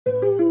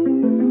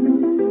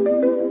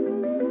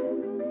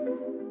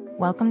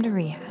Welcome to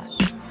Rehash.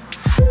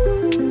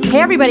 Hey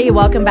everybody,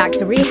 welcome back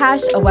to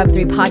Rehash, a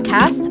Web3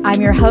 podcast.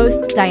 I'm your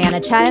host, Diana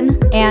Chen,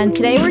 and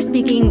today we're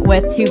speaking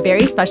with two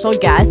very special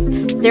guests,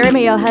 Sarah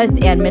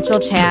Meyohas and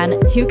Mitchell Chan,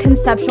 two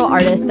conceptual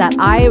artists that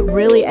I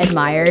really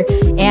admire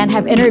and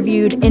have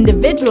interviewed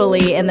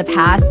individually in the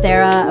past,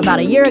 Sarah about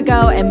a year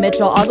ago and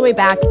Mitchell all the way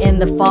back in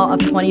the fall of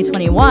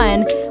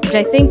 2021, which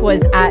I think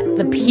was at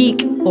the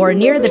peak or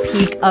near the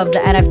peak of the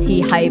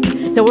NFT hype.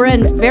 So we're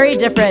in very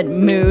different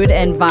mood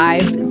and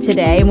vibe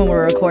today when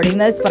we're recording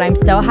this, but I'm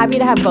so happy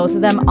to have both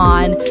of them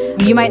on.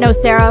 You might know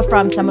Sarah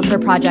from some of her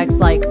projects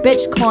like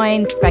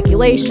Bitchcoin,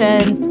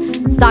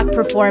 Speculations, Stock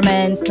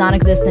Performance,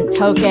 Nonexistent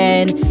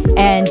Token,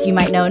 and you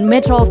might know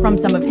Mitchell from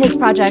some of his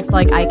projects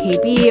like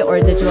IKB or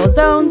Digital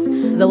Zones,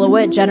 the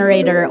Lewitt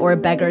Generator, or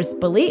Beggar's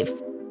Belief.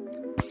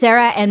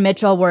 Sarah and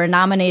Mitchell were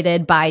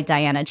nominated by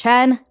Diana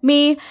Chen,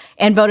 me,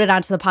 and voted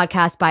onto the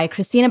podcast by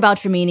Christina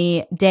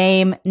Beltramini,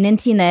 Dame,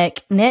 Ninty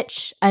Nick,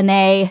 Nitch,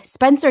 Ane,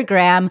 Spencer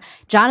Graham,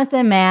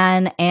 Jonathan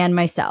Mann, and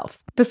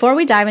myself. Before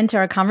we dive into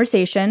our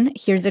conversation,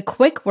 here's a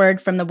quick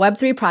word from the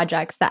Web3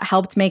 projects that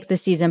helped make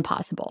this season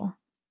possible.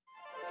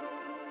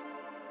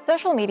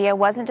 Social media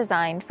wasn't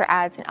designed for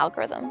ads and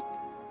algorithms.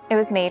 It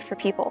was made for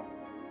people.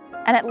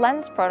 And at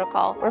Lens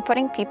Protocol, we're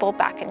putting people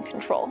back in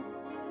control.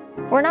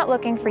 We're not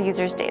looking for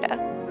users'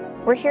 data.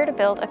 We're here to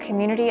build a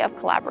community of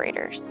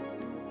collaborators,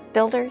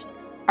 builders,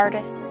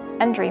 artists,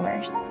 and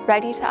dreamers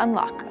ready to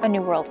unlock a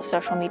new world of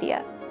social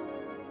media.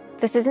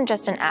 This isn't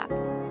just an app.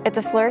 It's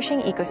a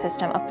flourishing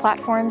ecosystem of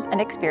platforms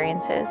and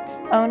experiences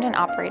owned and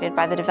operated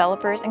by the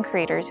developers and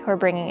creators who are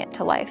bringing it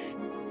to life.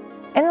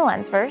 In the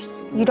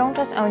Lensverse, you don't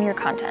just own your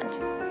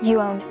content. You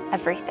own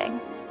everything.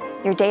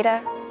 Your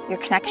data, your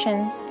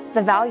connections,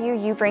 the value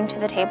you bring to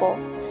the table,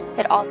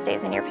 it all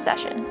stays in your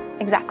possession,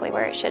 exactly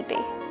where it should be.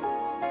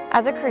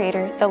 As a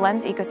creator, the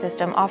Lens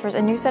ecosystem offers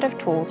a new set of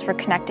tools for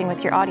connecting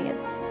with your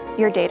audience.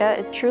 Your data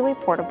is truly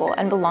portable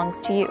and belongs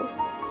to you.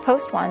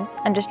 Post once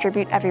and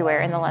distribute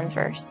everywhere in the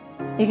Lensverse.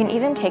 You can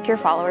even take your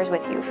followers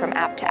with you from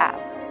app to app.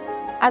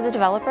 As a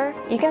developer,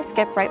 you can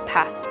skip right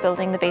past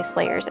building the base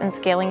layers and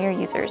scaling your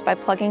users by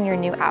plugging your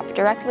new app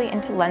directly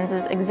into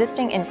Lens's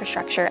existing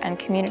infrastructure and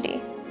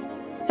community.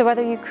 So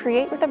whether you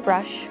create with a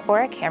brush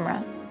or a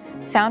camera,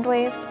 sound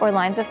waves or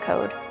lines of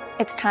code,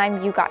 it's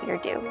time you got your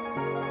due.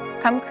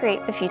 Come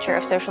create the future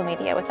of social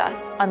media with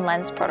us on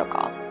Lens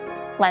Protocol.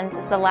 Lens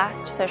is the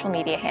last social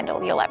media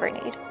handle you'll ever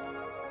need.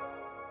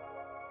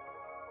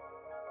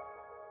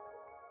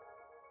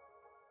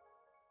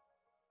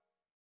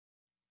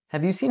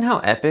 Have you seen how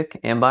epic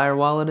Ambire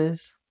Wallet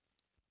is?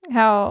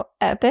 How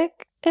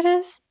epic it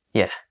is?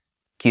 Yeah,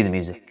 cue the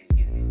music.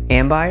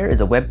 Ambire is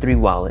a Web3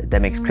 wallet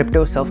that makes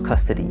crypto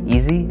self-custody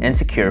easy and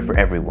secure for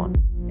everyone.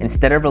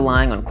 Instead of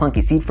relying on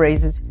clunky seed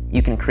phrases,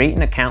 you can create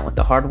an account with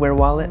the hardware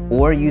wallet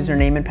or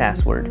username and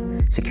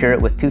password, secure it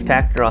with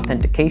two-factor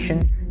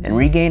authentication, and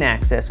regain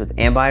access with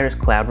Ambire's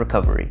cloud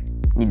recovery.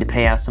 Need to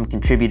pay out some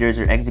contributors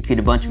or execute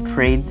a bunch of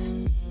trades?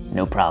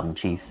 No problem,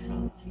 Chief.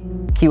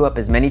 Queue up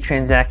as many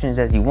transactions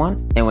as you want,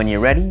 and when you're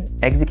ready,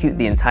 execute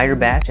the entire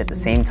batch at the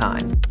same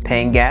time,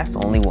 paying gas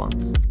only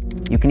once.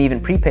 You can even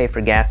prepay for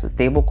gas with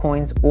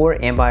stablecoins or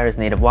Ambire's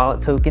native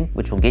wallet token,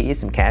 which will get you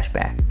some cash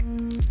back.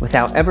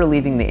 Without ever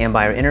leaving the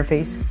Ambire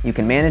interface, you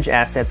can manage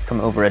assets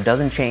from over a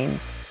dozen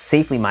chains,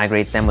 safely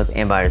migrate them with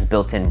Ambire's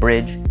built-in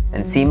bridge,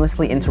 and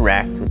seamlessly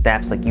interact with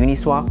dApps like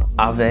Uniswap,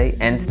 Aave,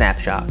 and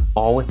Snapshot,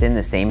 all within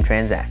the same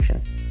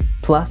transaction.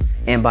 Plus,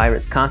 Ambire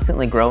is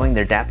constantly growing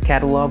their dApp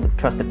catalog with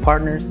trusted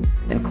partners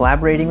and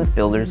collaborating with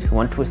builders who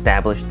want to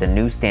establish the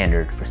new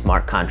standard for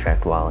smart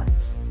contract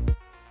wallets.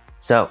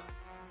 So,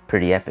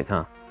 pretty epic,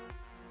 huh?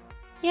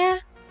 Yeah,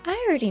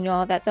 I already know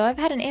all that though. I've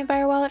had an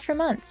Ambire wallet for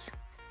months.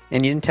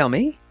 And you didn't tell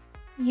me?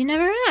 You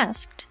never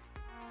asked.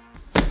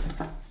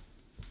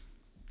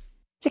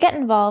 To get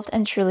involved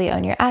and truly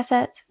own your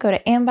assets, go to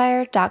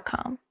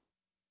ambire.com.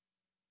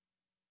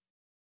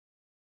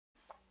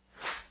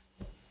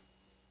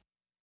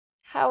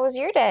 How was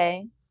your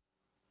day?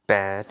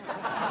 Bad.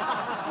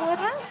 What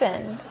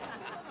happened?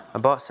 I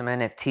bought some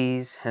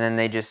NFTs and then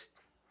they just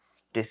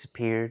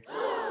disappeared.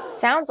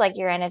 Sounds like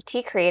your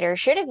NFT creator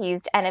should have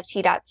used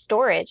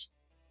NFT.storage.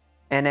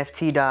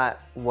 NFT.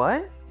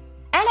 What?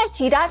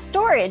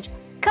 NFT.storage.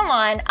 Come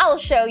on, I'll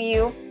show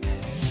you.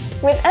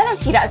 With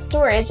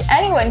NFT.storage,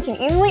 anyone can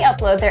easily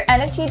upload their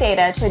NFT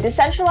data to a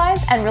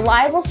decentralized and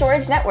reliable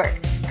storage network,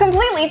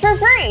 completely for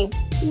free.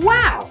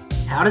 Wow!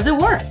 How does it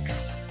work?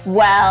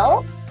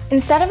 Well,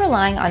 instead of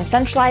relying on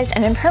centralized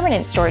and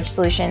impermanent storage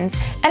solutions,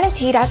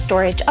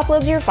 NFT.storage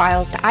uploads your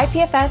files to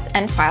IPFS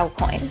and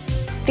Filecoin.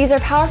 These are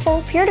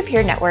powerful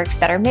peer-to-peer networks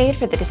that are made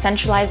for the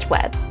decentralized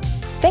web.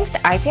 Thanks to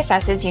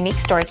IPFS's unique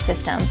storage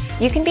system,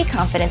 you can be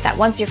confident that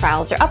once your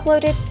files are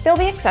uploaded, they'll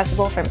be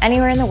accessible from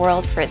anywhere in the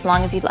world for as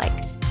long as you'd like.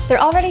 They're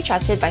already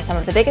trusted by some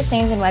of the biggest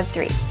names in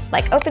Web3,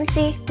 like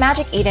OpenSea,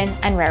 Magic Eden,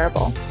 and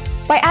Rarible.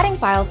 By adding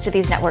files to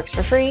these networks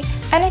for free,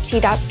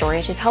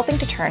 NFT.storage is helping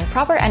to turn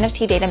proper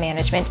NFT data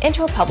management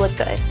into a public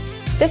good.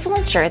 This will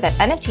ensure that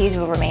NFTs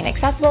will remain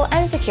accessible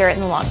and secure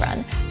in the long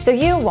run, so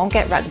you won't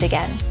get rugged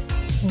again.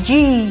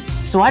 Gee,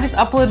 so I just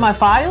upload my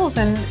files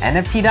and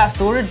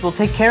NFT.storage will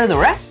take care of the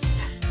rest?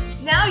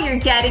 Now you're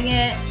getting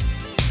it.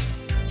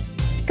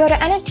 Go to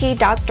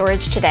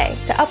nft.storage today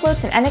to upload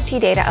some NFT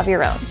data of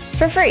your own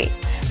for free.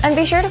 And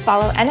be sure to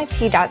follow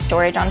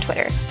nft.storage on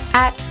Twitter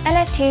at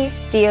nft.storage.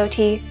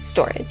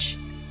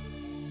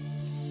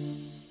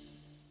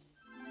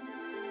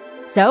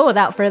 So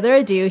without further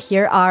ado,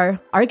 here are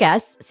our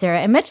guests,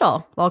 Sarah and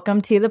Mitchell. Welcome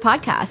to the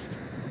podcast.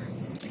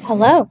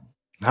 Hello.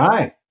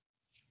 Hi.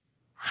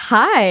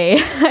 Hi.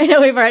 I know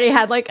we've already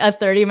had like a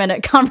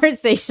 30-minute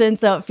conversation,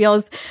 so it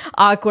feels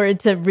awkward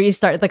to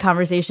restart the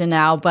conversation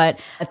now. But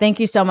thank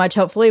you so much.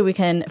 Hopefully we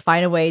can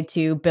find a way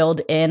to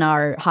build in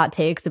our hot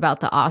takes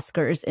about the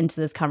Oscars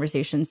into this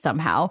conversation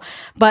somehow.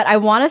 But I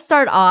want to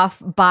start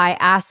off by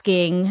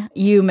asking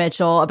you,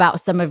 Mitchell,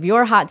 about some of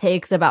your hot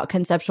takes about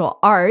conceptual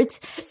art.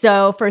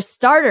 So for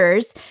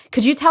starters,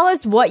 could you tell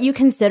us what you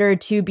consider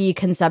to be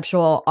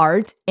conceptual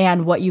art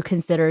and what you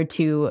consider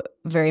to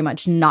very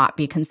much not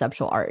be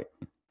conceptual art?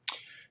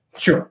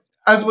 Sure.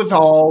 As with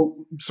all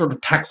sort of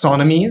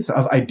taxonomies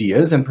of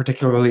ideas, and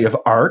particularly of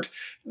art,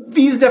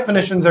 these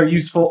definitions are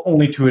useful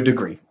only to a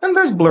degree. And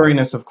there's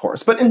blurriness, of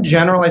course. But in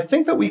general, I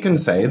think that we can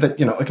say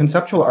that, a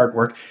conceptual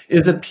artwork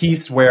is a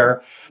piece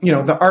where,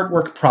 the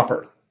artwork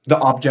proper, the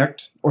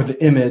object or the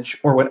image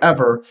or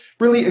whatever,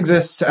 really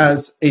exists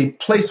as a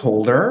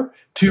placeholder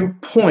to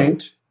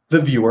point the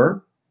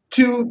viewer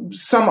to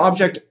some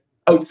object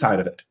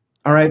outside of it.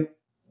 All right?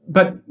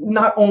 But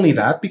not only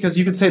that, because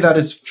you could say that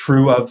is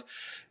true of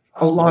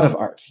a lot of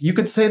art. You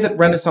could say that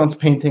Renaissance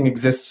painting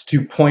exists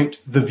to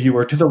point the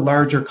viewer to the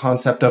larger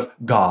concept of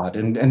God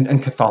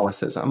and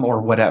Catholicism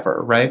or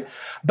whatever, right?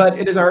 But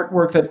it is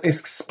artwork that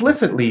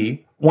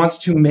explicitly wants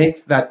to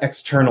make that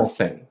external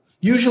thing,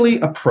 usually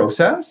a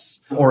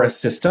process or a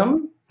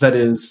system that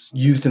is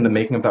used in the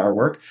making of the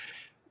artwork.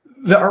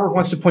 The artwork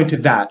wants to point to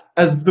that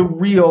as the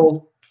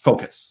real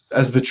focus,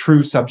 as the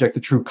true subject, the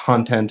true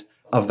content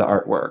of the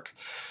artwork.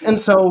 And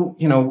so,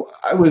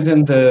 I was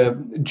in the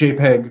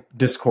JPEG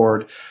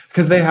Discord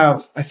because they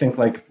have, I think,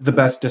 like the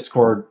best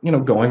Discord,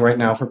 going right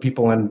now for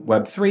people in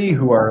Web3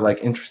 who are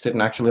like interested in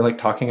actually like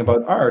talking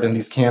about art. And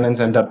these canons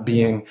end up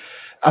being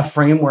a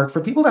framework for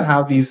people to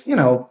have these,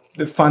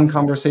 fun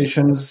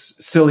conversations,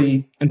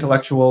 silly,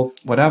 intellectual,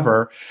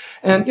 whatever.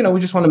 And, we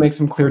just want to make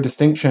some clear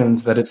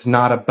distinctions that it's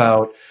not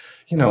about,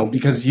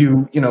 because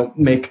you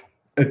make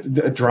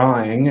a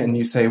drawing and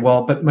you say,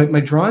 well, but my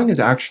drawing is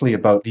actually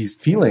about these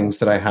feelings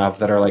that I have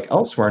that are like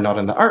elsewhere, not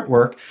in the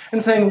artwork,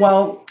 and saying,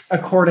 well,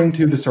 according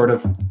to the sort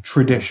of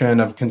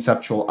tradition of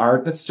conceptual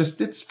art,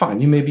 it's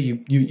fine.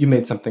 You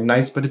made something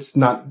nice, but it's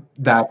not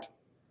that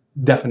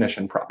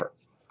definition proper.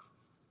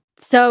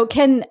 So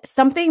can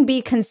something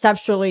be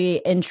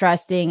conceptually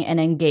interesting and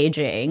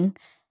engaging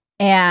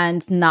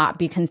and not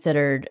be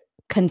considered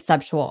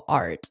conceptual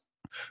art?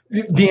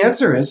 The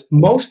answer is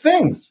most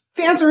things.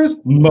 The answer is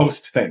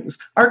most things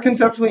are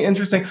conceptually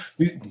interesting.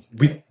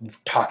 We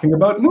talking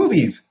about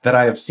movies that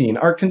I have seen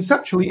are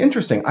conceptually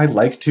interesting. I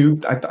like to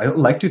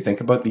think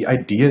about the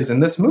ideas in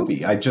this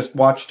movie. I just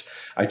watched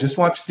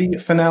the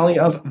finale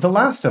of The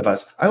Last of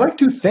Us. I like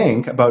to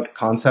think about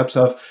concepts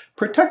of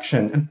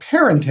protection and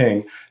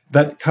parenting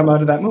that come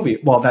out of that movie.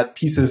 Well, that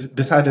piece is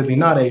decidedly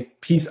not a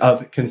piece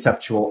of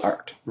conceptual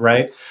art,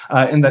 right?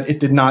 In that it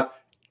did not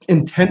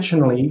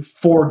intentionally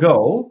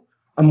forego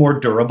a more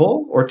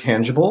durable or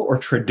tangible or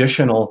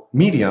traditional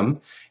medium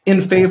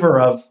in favor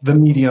of the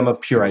medium of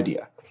pure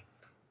idea.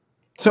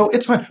 So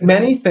it's fine.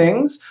 Many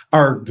things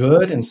are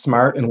good and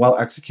smart and well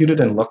executed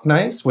and look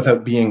nice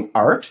without being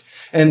art.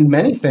 And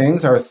many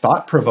things are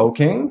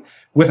thought-provoking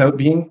without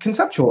being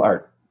conceptual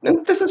art.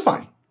 And this is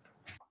fine.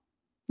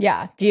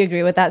 Yeah. Do you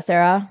agree with that,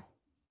 Sarah?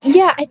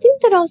 Yeah, I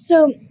think that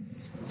also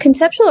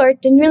conceptual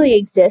art didn't really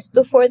exist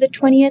before the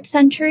 20th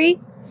century.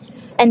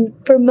 And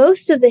for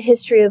most of the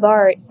history of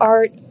art,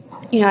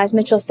 as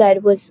Mitchell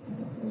said, was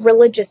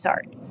religious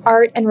art.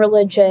 Art and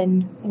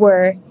religion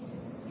were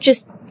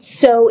just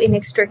so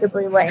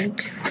inextricably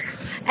linked.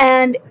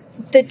 And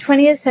the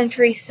 20th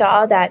century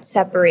saw that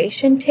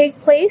separation take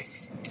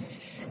place.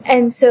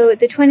 And so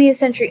the 20th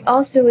century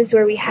also is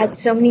where we had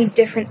so many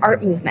different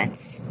art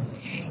movements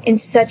in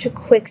such a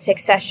quick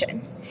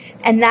succession.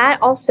 And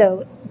that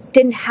also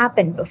didn't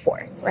happen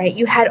before, right?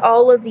 You had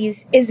all of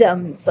these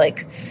isms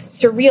like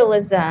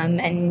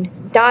surrealism and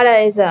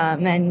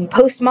Dadaism and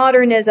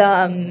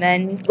postmodernism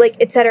and like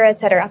et cetera, et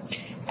cetera.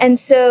 And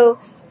so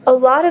a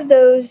lot of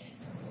those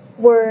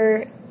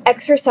were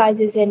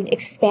exercises in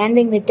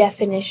expanding the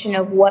definition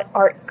of what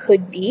art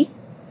could be,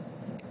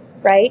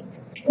 right?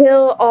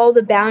 Till all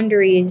the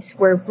boundaries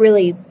were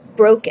really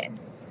broken,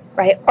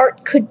 right?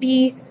 Art could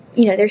be,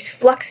 there's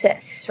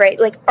fluxus, right?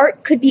 Like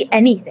art could be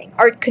anything.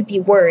 Art could be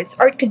words.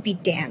 Art could be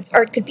dance.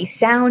 Art could be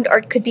sound.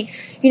 Art could be,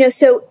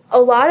 so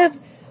a lot of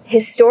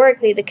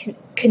historically the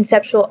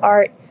conceptual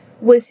art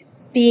was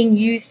being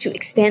used to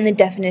expand the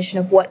definition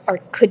of what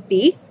art could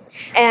be.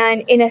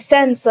 And in a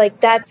sense, like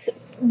that's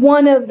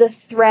one of the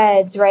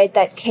threads, right,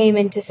 that came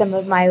into some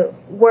of my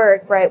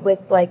work, right,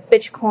 with like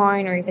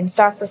Bitchcoin or even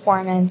stock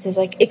performance is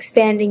like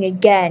expanding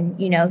again,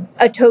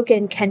 a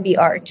token can be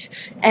art,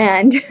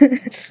 and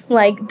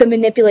like the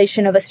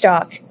manipulation of a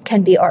stock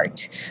can be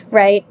art,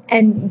 right,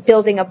 and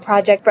building a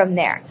project from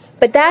there.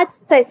 But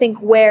that's, I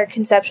think, where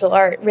conceptual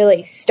art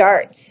really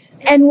starts,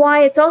 and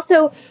why it's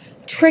also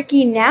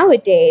tricky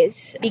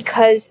nowadays,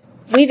 because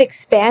we've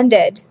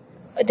expanded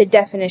the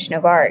definition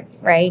of art,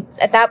 right?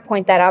 At that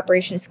point, that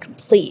operation is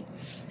complete.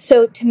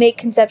 So to make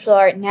conceptual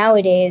art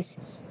nowadays,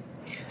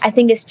 I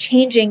think is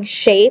changing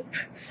shape,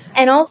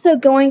 and also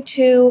going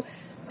to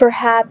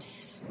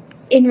perhaps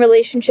in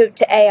relationship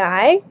to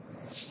AI,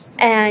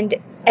 and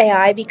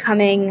AI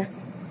becoming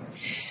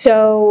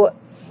so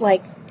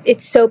like,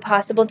 it's so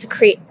possible to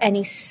create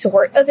any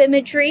sort of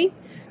imagery,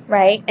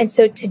 right? And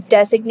so to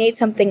designate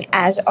something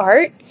as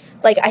art,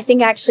 like I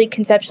think actually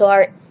conceptual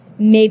art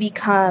may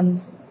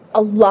become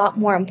a lot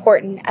more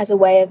important as a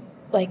way of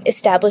like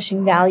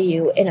establishing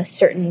value in a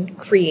certain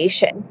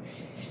creation,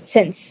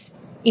 since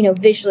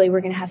visually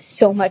we're going to have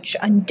so much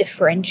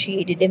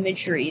undifferentiated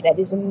imagery that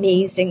is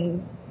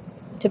amazing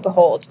to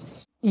behold.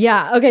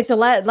 Yeah. Okay. So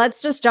let's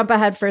just jump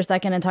ahead for a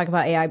second and talk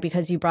about AI,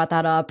 because you brought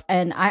that up.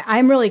 And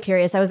I'm really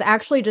curious. I was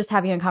actually just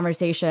having a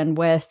conversation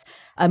with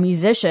a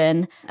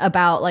musician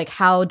about like,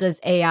 how does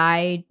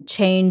AI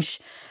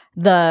change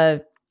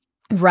the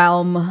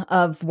realm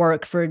of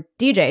work for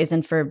DJs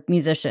and for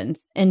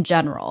musicians in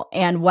general,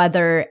 and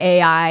whether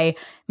AI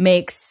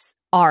makes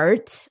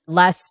art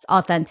less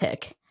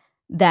authentic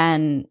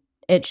than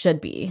it should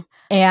be.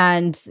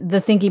 And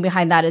the thinking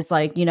behind that is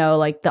like,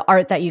 like the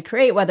art that you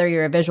create, whether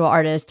you're a visual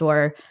artist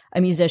or a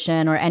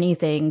musician or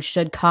anything,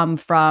 should come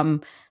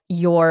from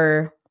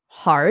your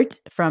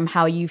heart, from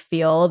how you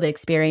feel, the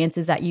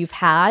experiences that you've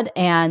had.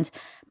 And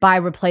by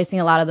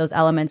replacing a lot of those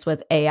elements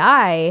with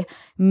AI,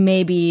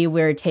 maybe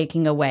we're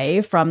taking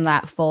away from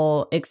that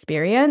full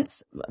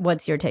experience.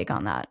 What's your take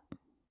on that?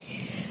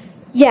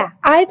 Yeah,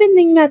 I've been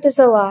thinking about this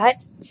a lot.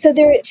 So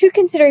there are two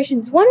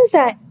considerations. One is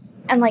that,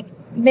 and like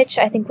Mitch,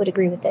 I think, would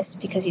agree with this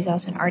because he's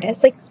also an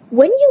artist. Like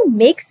when you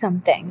make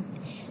something,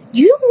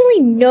 you don't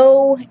really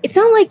know. It's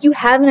not like you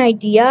have an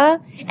idea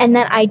and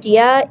that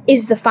idea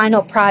is the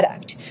final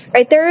product,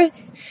 right? There are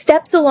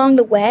steps along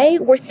the way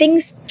where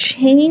things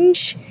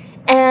change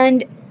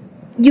and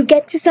you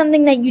get to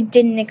something that you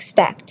didn't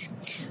expect.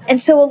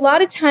 And so a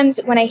lot of times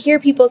when I hear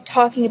people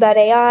talking about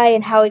AI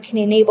and how it can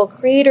enable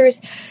creators,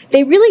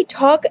 they really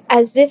talk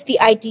as if the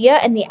idea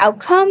and the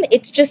outcome,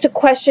 it's just a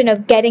question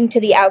of getting to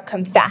the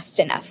outcome fast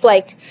enough.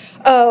 Like,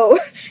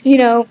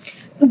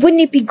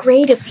 wouldn't it be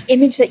great if the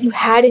image that you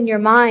had in your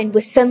mind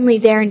was suddenly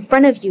there in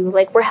front of you?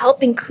 Like, we're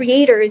helping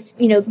creators,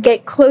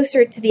 get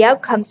closer to the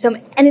outcome.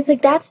 And it's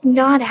like, that's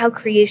not how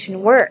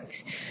creation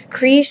works.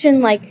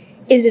 Creation,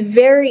 is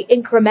very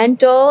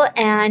incremental,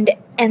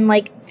 and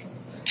like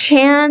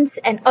chance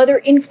and other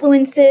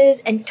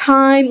influences and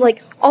time,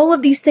 like all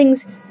of these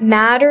things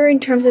matter in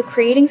terms of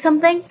creating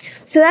something.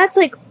 So that's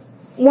like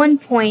one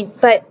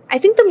point. But I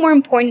think the more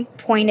important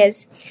point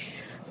is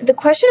the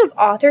question of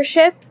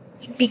authorship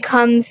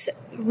becomes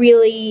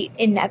really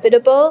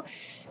inevitable,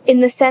 in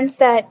the sense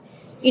that,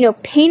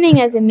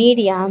 painting as a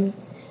medium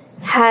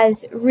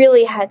has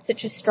really had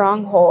such a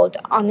stronghold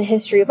on the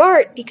history of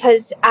art,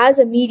 because as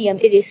a medium,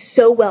 it is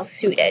so well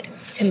suited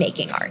to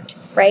making art,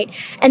 right?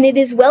 And it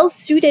is well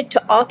suited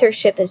to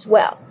authorship as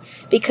well,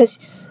 because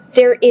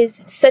there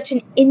is such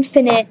an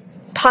infinite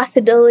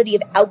possibility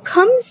of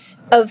outcomes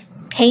of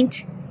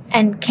paint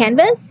and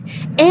canvas.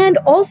 And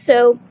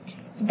also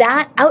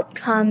that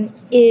outcome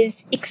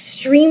is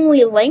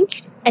extremely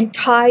linked and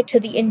tied to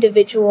the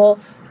individual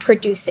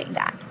producing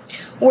that.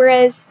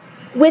 Whereas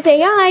with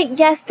AI,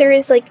 yes, there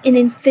is like an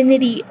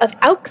infinity of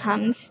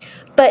outcomes,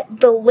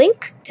 but the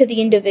link to the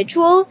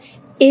individual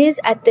is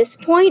at this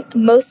point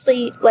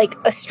mostly like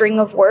a string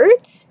of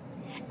words,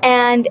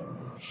 and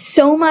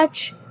so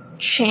much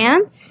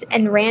chance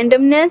and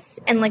randomness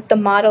and like the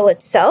model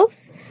itself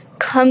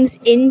comes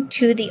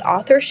into the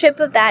authorship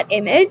of that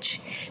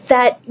image,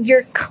 that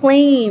your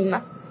claim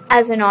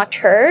as an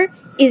auteur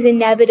is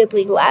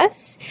inevitably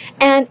less.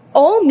 And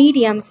all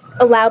mediums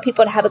allow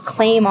people to have a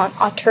claim on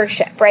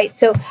authorship, right?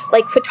 So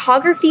like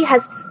photography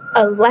has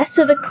a less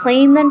of a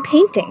claim than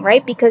painting,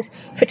 right? Because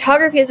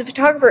photography, as a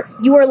photographer,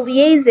 you are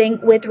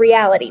liaising with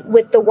reality,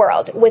 with the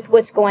world, with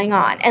what's going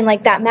on. And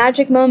like that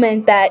magic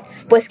moment that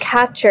was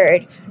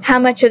captured, how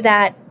much of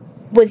that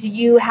was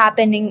you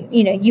happening,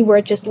 you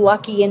were just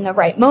lucky in the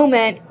right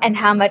moment, and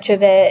how much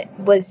of it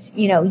was,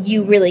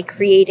 you really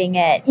creating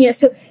it,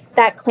 so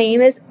that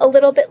claim is a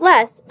little bit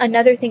less.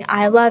 Another thing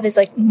I love is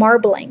like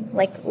marbling,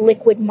 like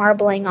liquid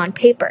marbling on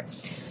paper.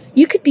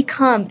 You could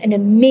become an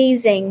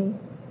amazing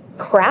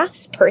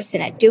craftsperson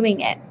at doing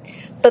it,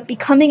 but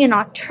becoming an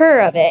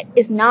auteur of it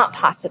is not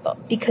possible,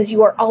 because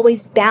you are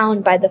always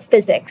bound by the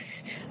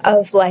physics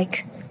of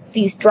like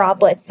these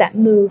droplets that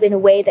move in a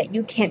way that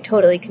you can't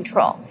totally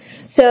control.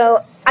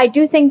 So I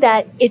do think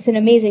that it's an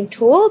amazing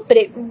tool, but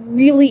it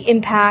really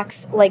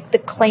impacts like the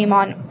claim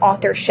on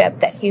authorship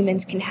that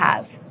humans can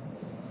have.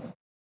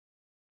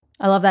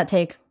 I love that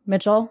take.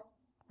 Mitchell,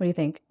 what do you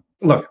think?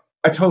 Look,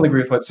 I totally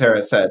agree with what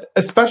Sarah said,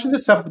 especially the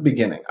stuff at the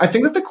beginning. I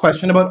think that the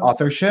question about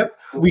authorship,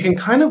 we can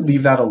kind of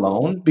leave that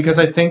alone because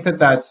I think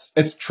that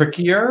it's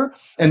trickier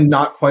and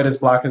not quite as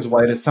black as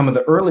white as some of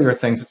the earlier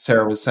things that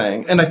Sarah was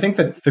saying. And I think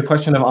that the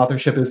question of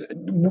authorship is,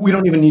 we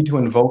don't even need to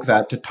invoke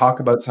that to talk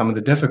about some of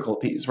the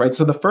difficulties, right?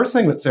 So the first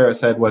thing that Sarah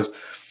said was,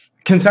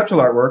 conceptual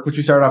artwork, which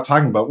we started off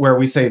talking about, where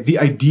we say the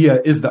idea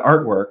is the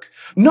artwork.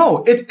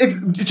 No, it's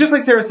just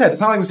like Sarah said.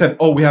 It's not like we said,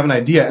 oh, we have an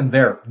idea and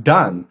they're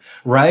done,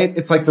 right?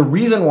 It's like the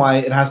reason why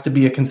it has to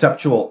be a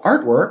conceptual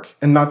artwork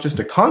and not just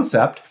a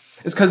concept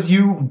is because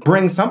you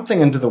bring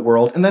something into the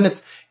world and then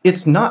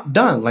it's not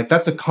done. Like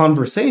that's a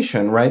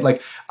conversation, right?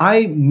 Like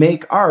I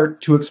make art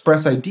to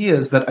express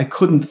ideas that I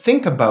couldn't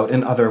think about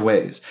in other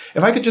ways.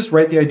 If I could just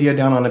write the idea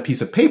down on a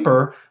piece of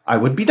paper, I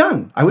would be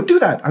done. I would do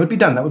that. I would be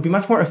done. That would be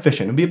much more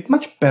efficient. It would be a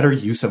much better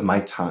use of my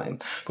time.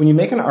 When you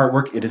make an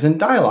artwork, it is in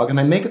dialogue, and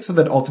I make it so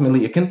that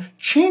ultimately it can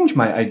change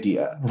my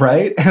idea,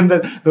 right? And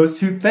that those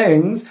two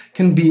things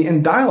can be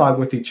in dialogue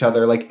with each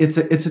other. Like it's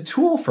a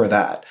tool for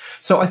that.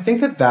 So I think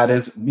that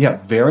is,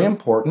 very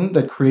important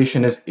that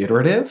creation is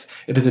iterative.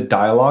 It is a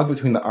dialogue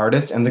between the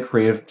artist and the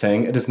creative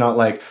thing. It is not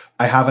like,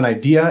 I have an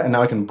idea and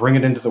now I can bring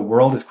it into the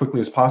world as quickly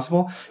as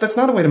possible. That's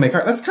not a way to make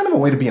art. That's kind of a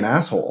way to be an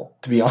asshole,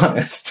 to be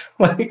honest.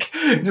 Like,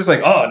 just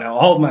like, oh, now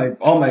all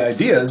my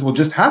ideas will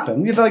just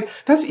happen. You're like,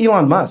 that's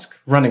Elon Musk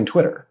running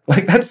Twitter.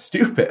 Like, that's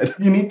stupid.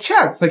 You need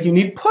checks. Like, you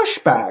need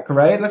pushback,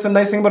 right? That's a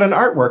nice thing about an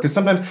artwork is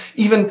sometimes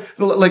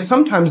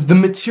sometimes the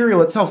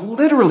material itself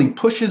literally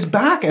pushes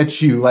back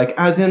at you, like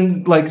as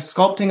in like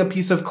sculpting a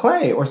piece of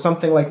clay or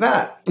something like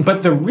that.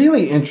 But the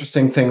really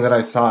interesting thing that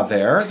I saw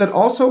there that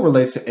also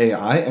relates to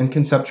AI and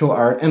conceptual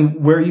art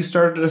and where you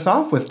started us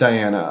off with,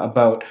 Diana,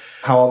 about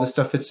how all this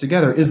stuff fits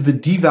together is the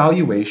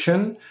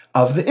devaluation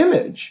of the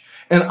image.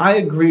 And I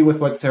agree with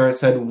what Sarah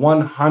said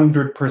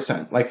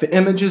 100%. Like the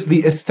images,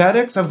 the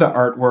aesthetics of the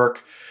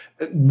artwork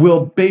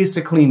will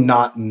basically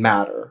not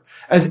matter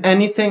as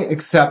anything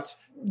except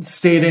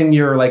stating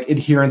your like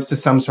adherence to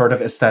some sort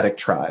of aesthetic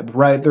tribe,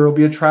 right? There will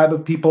be a tribe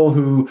of people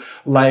who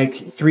like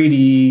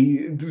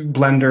 3D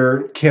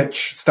Blender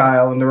kitsch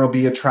style, and there will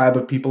be a tribe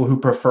of people who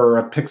prefer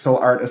a pixel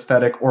art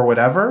aesthetic or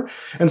whatever.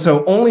 And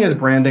so only as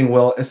branding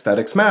will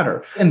aesthetics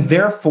matter. And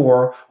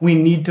therefore, we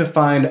need to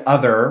find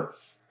other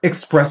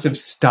expressive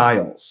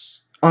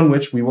styles on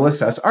which we will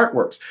assess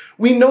artworks.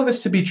 We know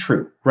this to be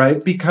true,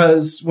 right?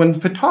 Because when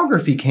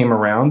photography came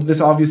around, this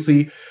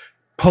obviously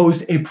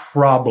posed a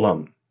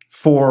problem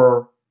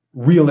for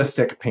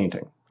realistic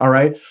painting, all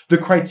right? The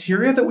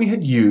criteria that we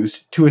had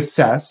used to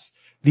assess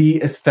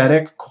the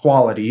aesthetic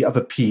quality of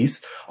a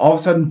piece all of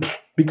a sudden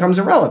becomes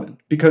irrelevant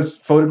because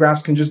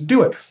photographs can just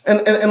do it.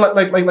 And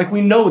like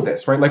we know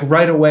this, right? Like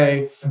right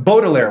away,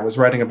 Baudelaire was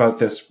writing about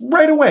this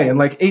right away in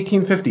like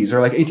 1850s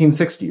or like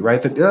 1860,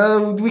 right?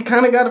 That we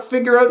kind of got to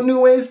figure out new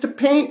ways to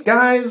paint,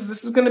 guys.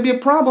 This is going to be a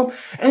problem.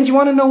 And you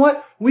want to know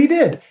what? We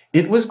did.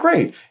 It was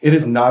great. It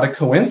is not a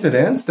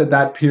coincidence that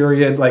that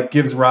period like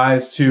gives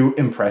rise to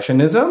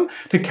Impressionism,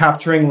 to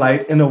capturing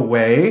light in a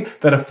way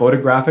that a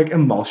photographic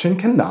emulsion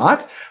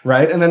cannot,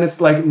 right? And then it's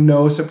like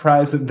no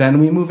surprise that then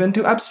we move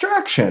into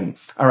abstraction,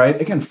 all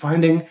right? Again,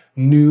 finding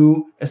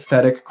new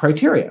aesthetic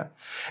criteria.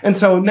 And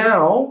so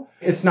now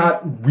it's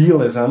not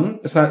realism.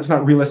 It's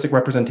not realistic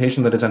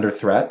representation that is under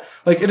threat.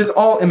 Like it is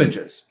all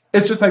images.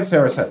 It's just like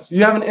Sarah says.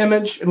 You have an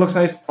image, it looks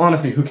nice.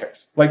 Honestly, who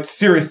cares? Like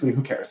seriously,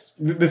 who cares?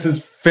 This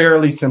is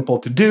fairly simple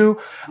to do.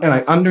 And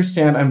I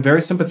understand, I'm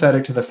very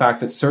sympathetic to the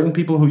fact that certain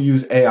people who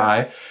use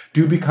AI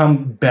do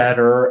become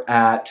better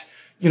at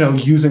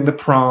using the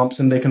prompts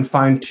and they can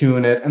fine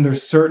tune it. And there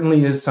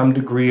certainly is some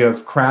degree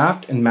of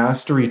craft and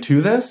mastery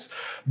to this,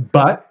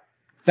 but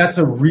that's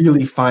a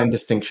really fine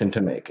distinction to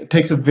make. It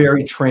takes a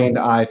very trained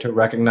eye to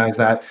recognize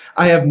that.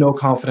 I have no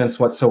confidence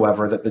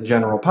whatsoever that the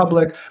general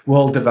public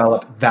will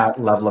develop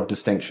that level of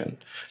distinction.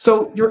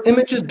 So your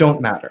images don't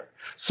matter.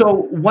 So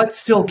what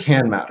still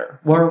can matter?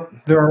 Well,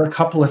 there are a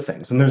couple of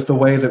things, and there's the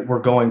way that we're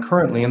going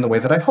currently and the way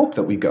that I hope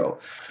that we go.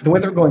 The way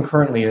that we're going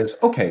currently is,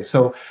 okay,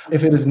 so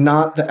if it is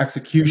not the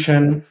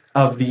execution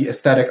of the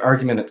aesthetic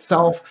argument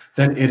itself,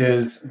 then it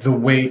is the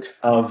weight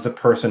of the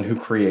person who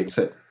creates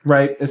it.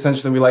 Right?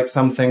 Essentially, we like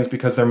some things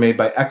because they're made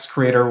by X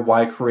creator,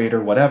 Y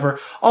creator, whatever.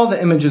 All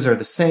the images are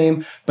the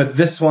same, but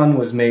this one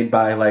was made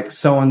by like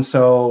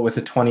so-and-so with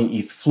a 20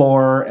 ETH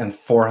floor and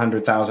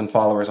 400,000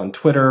 followers on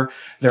Twitter.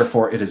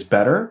 Therefore, it is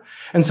better.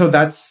 And so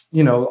that's,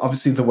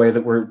 obviously the way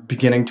that we're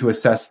beginning to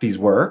assess these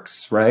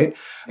works, right?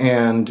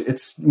 And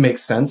it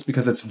makes sense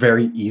because it's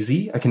very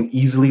easy. I can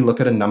easily look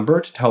at a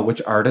number to tell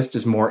which artist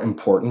is more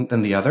important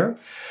than the other.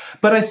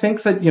 But I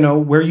think that,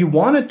 where you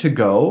want it to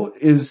go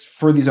is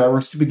for these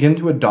artworks to begin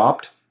to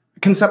adopt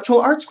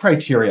conceptual arts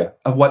criteria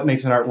of what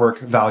makes an artwork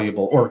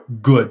valuable or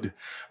good,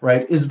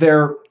 right? Is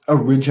there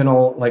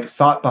original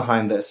thought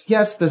behind this?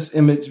 Yes, this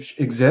image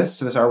exists,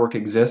 this artwork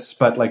exists,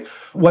 but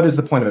what is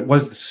the point of it? What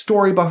is the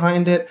story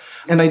behind it?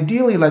 And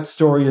ideally that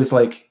story is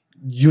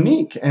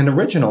unique and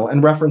original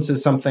and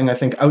references something, I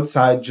think,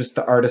 outside just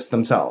the artists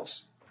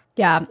themselves.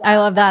 Yeah, I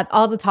love that.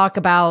 All the talk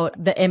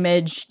about the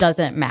image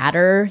doesn't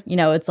matter.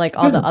 It's like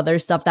all the other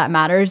stuff that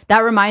matters. That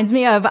reminds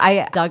me of,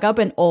 I dug up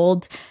an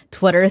old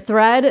Twitter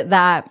thread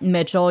that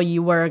Mitchell,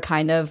 you were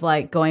kind of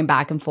like going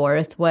back and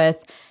forth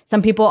with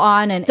some people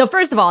on. And so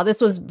first of all,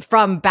 this was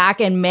from back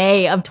in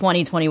May of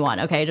 2021.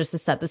 Okay, just to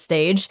set the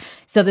stage.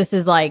 So this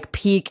is like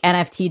peak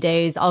NFT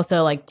days,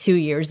 also like 2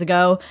 years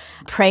ago.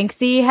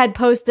 Pranksy had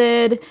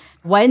posted,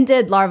 when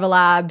did Larva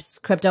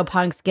Labs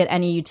CryptoPunks get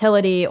any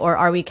utility, or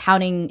are we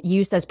counting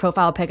use as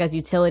profile pic as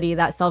utility?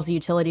 That solves a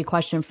utility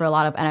question for a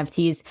lot of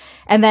NFTs.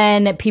 And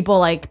then people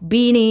like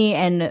Beanie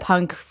and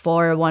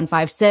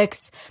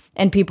Punk4156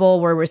 and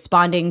people were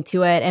responding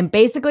to it. And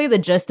basically the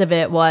gist of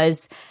it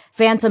was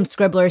Phantom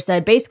Scribbler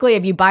said, basically,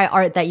 if you buy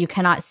art that you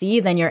cannot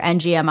see, then you're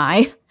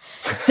NGMI.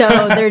 So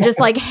they're just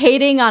like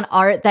hating on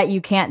art that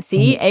you can't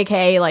see,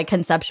 aka like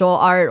conceptual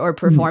art or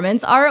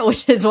performance art,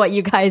 which is what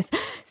you guys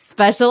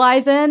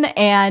specialize in.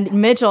 And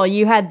Mitchell,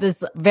 you had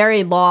this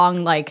very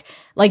long, like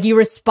you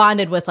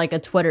responded with like a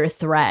Twitter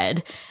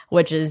thread,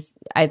 which is,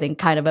 I think,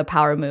 kind of a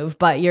power move.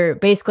 But you're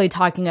basically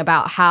talking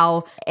about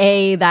how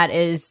A, that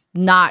is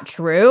not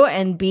true,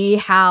 and B,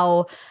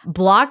 how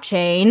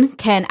blockchain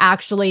can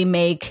actually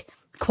make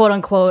quote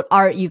unquote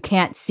art you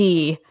can't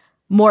see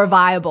more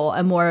viable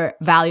and more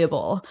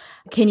valuable.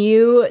 Can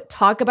you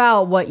talk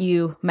about what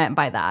you meant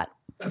by that?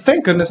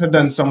 Thank goodness I've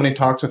done so many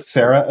talks with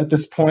Sarah at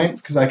this point,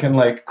 because I can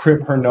like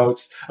crib her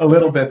notes a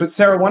little bit. But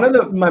Sarah, one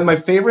of my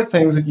favorite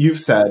things that you've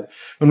said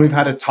when we've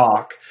had a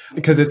talk,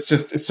 because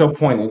it's so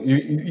poignant.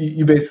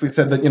 You basically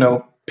said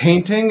that,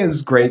 painting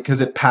is great because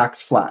it packs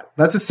flat.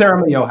 That's a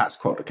Sarah Meyohas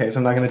quote, okay? So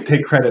I'm not going to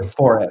take credit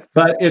for it.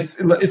 But it's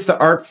the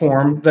art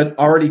form that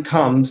already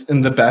comes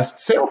in the best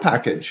sale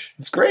package.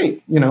 It's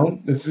great,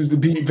 This would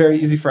be very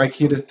easy for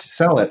IKEA to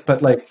sell it.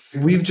 But like,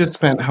 we've just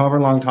spent however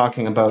long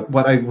talking about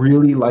what I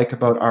really like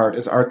about art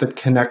is art that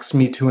connects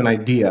me to an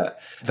idea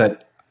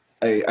that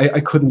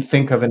I couldn't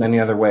think of in any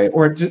other way.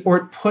 Or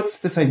it puts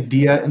this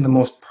idea in the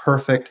most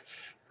perfect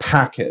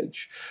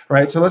package,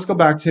 right? So let's go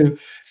back to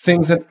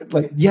things that,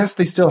 like, yes,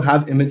 they still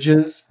have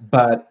images,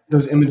 but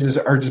those images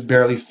are just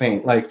barely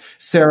faint. Like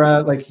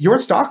Sarah, like your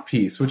stock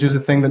piece, which is a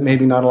thing that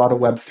maybe not a lot of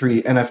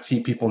Web3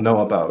 NFT people know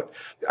about.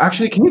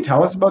 Actually, can you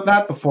tell us about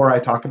that before I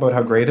talk about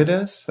how great it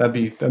is? That'd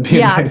be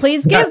yeah, nice.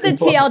 Please give the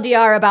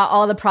TLDR about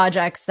all the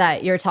projects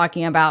that you're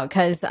talking about,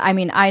 because I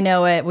mean, I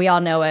know it, we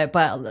all know it,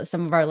 but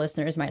some of our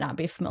listeners might not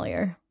be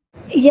familiar.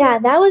 Yeah,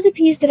 that was a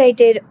piece that I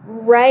did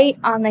right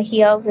on the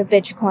heels of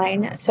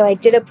Bitchcoin. So I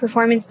did a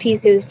performance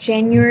piece. It was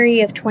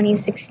January of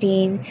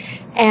 2016.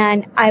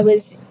 And I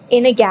was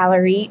in a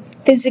gallery,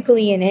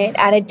 physically in it,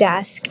 at a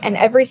desk. And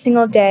every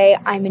single day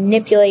I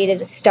manipulated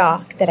a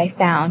stock that I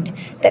found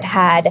that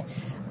had,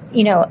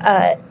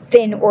 a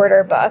thin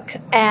order book.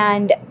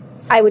 And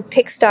I would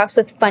pick stocks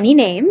with funny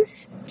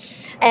names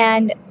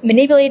and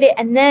manipulate it.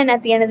 And then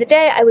at the end of the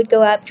day, I would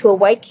go up to a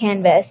white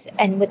canvas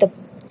and with a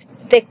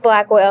thick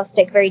black oil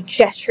stick, very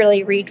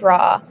gesturally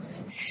redraw,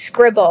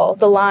 scribble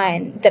the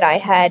line that I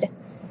had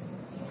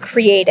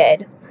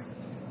created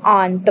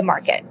on the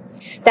market.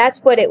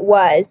 That's what it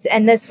was.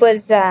 And this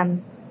was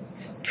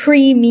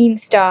pre-meme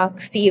stock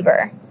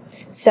fever.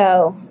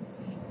 So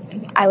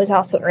I was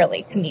also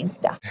early to meme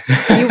stock.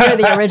 You were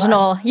the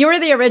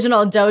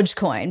original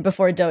Dogecoin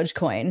before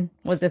Dogecoin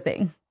was a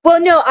thing. Well,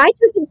 no, I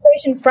took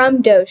inspiration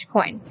from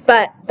Dogecoin,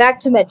 but back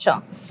to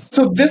Mitchell.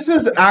 So this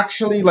is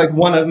actually like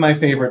one of my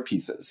favorite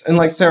pieces. And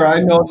like, Sarah, I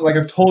know, like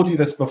I've told you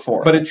this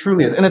before, but it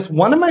truly is. And it's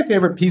one of my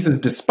favorite pieces,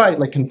 despite,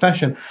 like,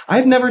 confession,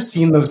 I've never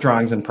seen those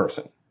drawings in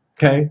person.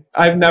 Okay.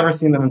 I've never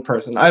seen them in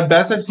person. At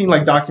best, I've seen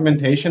like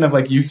documentation of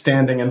like you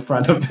standing in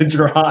front of the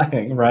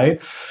drawing,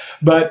 right?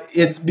 But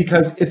it's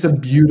because it's a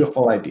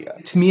beautiful idea.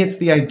 To me, it's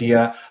the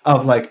idea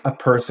of like a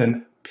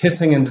person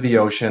pissing into the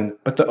ocean,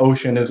 but the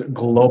ocean is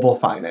global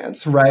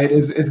finance, right?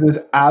 Is this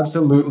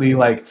absolutely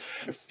like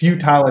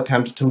futile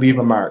attempt to leave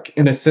a mark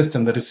in a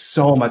system that is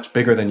so much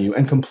bigger than you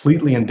and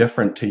completely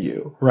indifferent to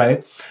you,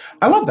 right?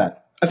 I love that.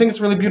 I think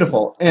it's really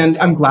beautiful. And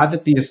I'm glad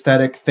that the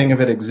aesthetic thing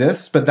of it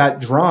exists, but that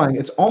drawing,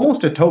 it's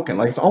almost a token.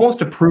 Like, it's almost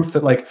a proof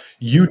that like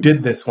you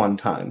did this one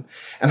time.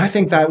 And I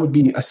think that would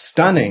be a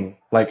stunning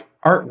like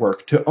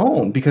artwork to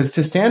own, because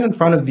to stand in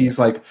front of these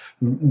like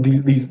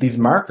these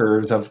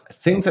markers of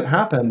things that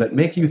happen that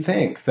make you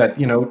think, that,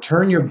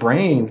 turn your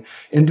brain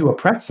into a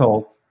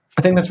pretzel,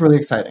 I think that's really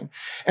exciting.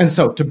 And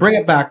so to bring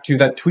it back to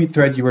that tweet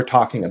thread you were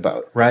talking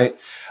about, right?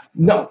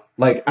 No,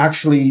 like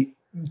actually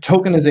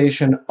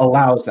tokenization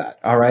allows that,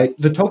 all right?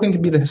 The token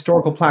can be the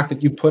historical plaque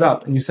that you put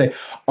up and you say,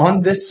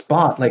 on this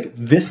spot, like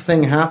this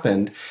thing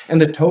happened.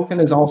 And the token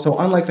is also,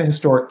 unlike the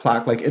historic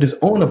plaque, like it is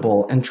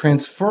ownable and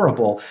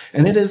transferable.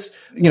 And it is,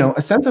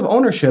 a sense of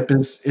ownership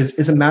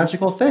is a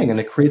magical thing. And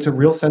it creates a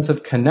real sense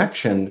of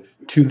connection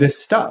to this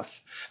stuff.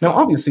 Now,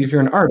 obviously, if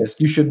you're an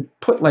artist, you should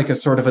put like a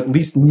sort of at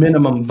least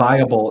minimum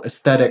viable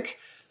aesthetic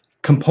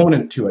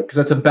component to it, because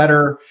that's a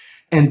better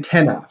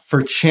antenna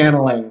for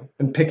channeling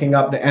and picking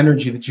up the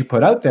energy that you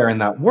put out there in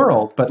that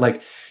world. But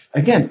like,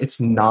 again,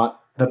 it's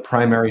not the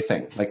primary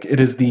thing. Like it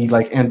is the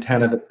like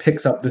antenna that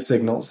picks up the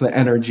signals, the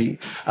energy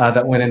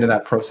that went into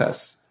that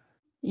process.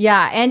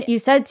 Yeah. And you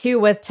said too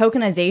with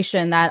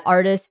tokenization that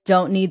artists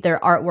don't need their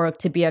artwork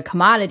to be a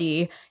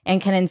commodity and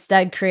can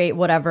instead create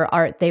whatever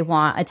art they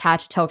want,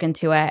 attach a token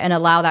to it, and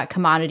allow that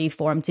commodity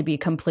form to be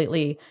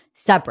completely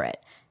separate.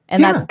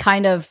 And that's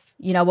kind of,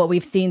 you know, what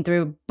we've seen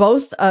through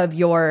both of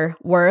your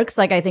works.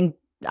 Like I think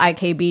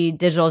IKB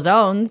Digital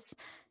Zones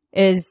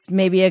is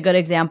maybe a good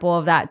example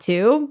of that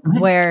too,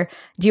 where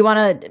do you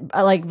want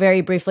to like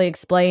very briefly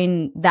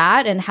explain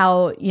that and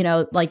how, you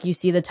know, like you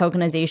see the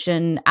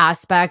tokenization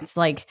aspects,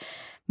 like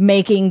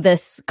making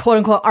this quote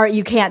unquote art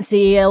you can't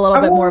see a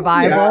little bit more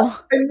viable. Yeah.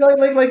 And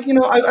like you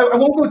know, I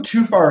won't go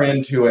too far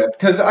into it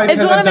because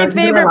it's one of my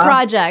favorite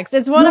projects.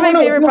 It's one of my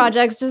favorite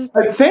projects. Just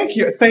thank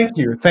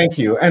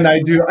you, and I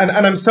do, and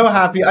I'm so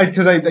happy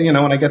because I you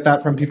know when I get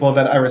that from people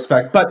that I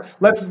respect. But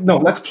let's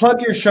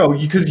plug your show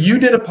because you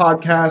did a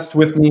podcast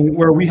with me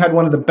where we had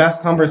one of the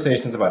best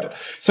conversations about it.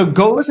 So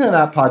go listen to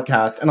that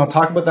podcast, and I'll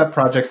talk about that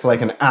project for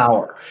like an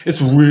hour.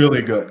 It's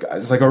really good,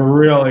 guys. It's like a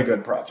really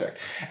good project.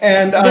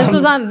 And this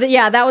was on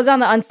that was on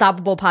the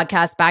Unstoppable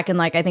podcast back in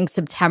like I think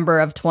September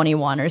of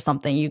 21 or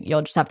something.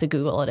 You'll just have to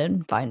Google it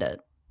and find it.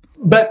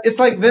 But it's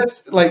like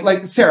this,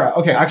 like Sarah.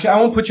 Okay, actually, I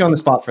won't put you on the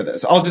spot for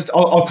this.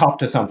 I'll cop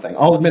to something.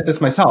 I'll admit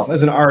this myself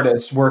as an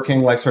artist working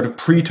like sort of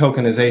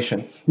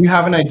pre-tokenization. You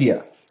have an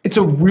idea. It's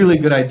a really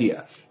good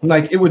idea.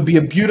 Like it would be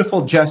a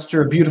beautiful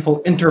gesture, a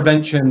beautiful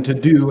intervention to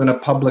do in a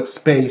public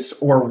space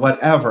or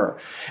whatever.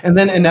 And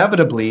then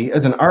inevitably,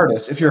 as an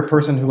artist, if you're a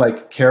person who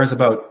like cares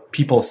about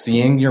people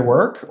seeing your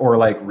work or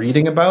like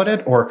reading about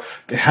it or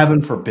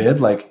heaven forbid,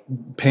 like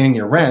paying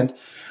your rent,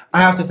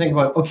 I have to think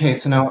about, okay,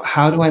 so now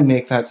how do I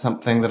make that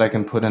something that I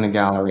can put in a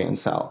gallery and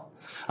sell?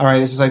 All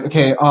right, it's just like,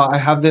 okay, I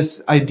have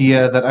this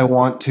idea that I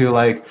want to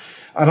like,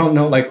 I don't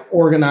know, like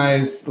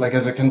organize, like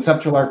as a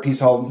conceptual art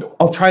piece,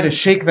 I'll try to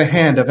shake the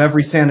hand of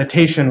every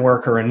sanitation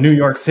worker in New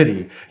York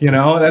City. You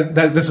know,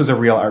 this was a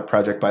real art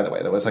project, by the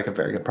way. That was like a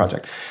very good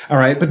project. All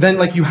right. But then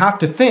like you have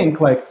to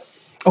think like,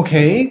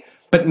 okay,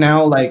 but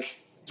now like,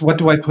 what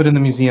do I put in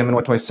the museum and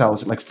what do I sell?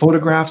 Is it like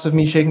photographs of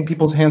me shaking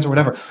people's hands or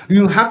whatever?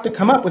 You have to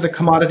come up with a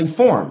commodity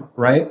form,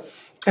 right?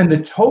 And the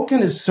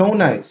token is so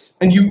nice.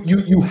 And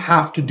you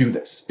have to do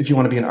this if you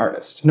want to be an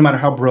artist, no matter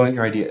how brilliant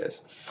your idea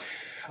is.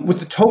 With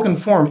the token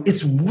form,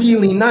 it's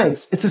really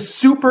nice. It's a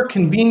super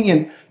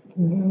convenient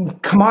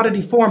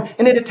commodity form,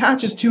 and it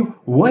attaches to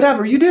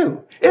whatever you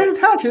do. It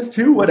attaches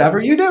to whatever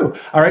you do.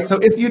 All right, so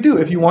if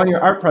you want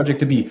your art project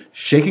to be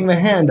shaking the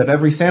hand of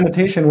every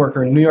sanitation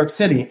worker in New York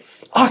City,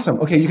 awesome.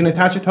 Okay, you can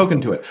attach a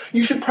token to it.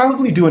 You should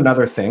probably do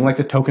another thing, like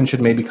the token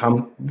should maybe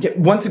come,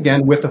 once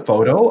again, with a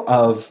photo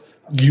of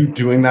you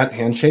doing that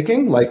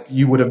handshaking like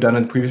you would have done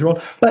in the previous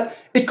world, but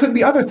it could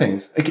be other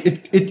things.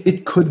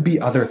 It could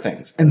be other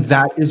things. And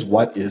that is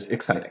what is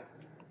exciting.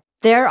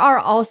 There are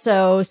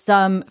also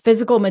some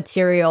physical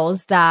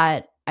materials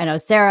that I know,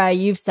 Sarah,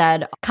 you've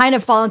said kind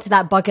of fall into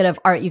that bucket of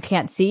art you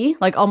can't see,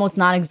 like almost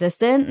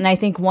non-existent. And I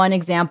think one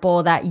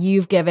example that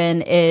you've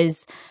given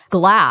is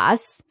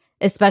glass,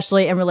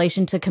 especially in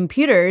relation to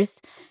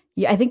computers.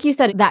 I think you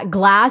said that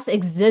glass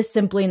exists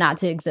simply not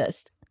to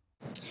exist.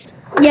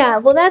 Yeah,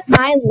 well, that's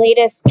my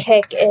latest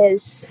kick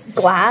is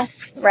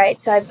glass, right?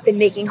 So I've been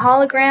making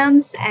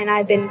holograms and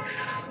I've been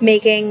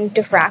making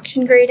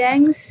diffraction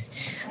gratings.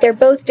 They're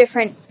both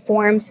different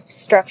forms of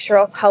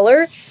structural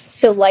color.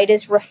 So light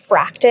is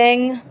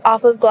refracting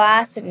off of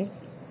glass and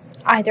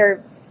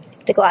either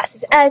the glass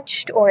is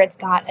etched or it's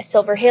got a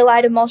silver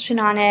halide emulsion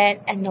on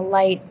it and the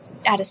light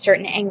at a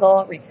certain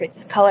angle recreates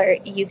the color.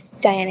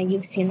 Diana,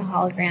 you've seen the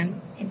hologram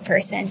in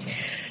person.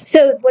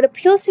 So what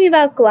appeals to me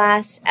about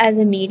glass as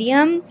a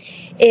medium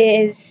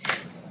is,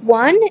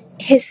 one,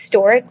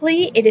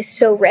 historically, it is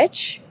so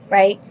rich,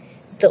 right?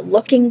 The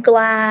looking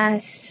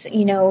glass,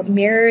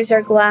 mirrors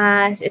are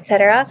glass,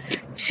 etc.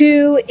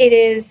 Two, it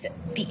is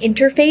the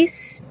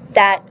interface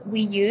that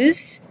we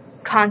use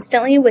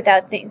constantly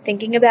without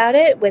thinking about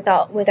it with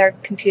our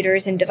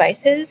computers and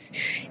devices.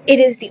 It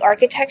is the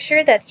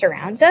architecture that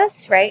surrounds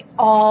us, right?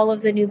 All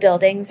of the new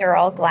buildings are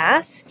all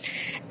glass.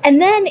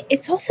 And then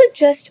it's also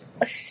just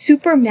a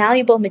super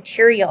malleable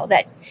material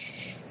that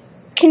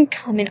can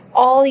come in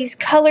all these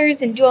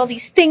colors and do all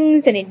these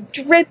things, and it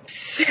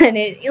drips, and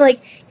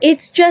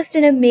it's just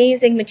an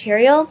amazing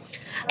material.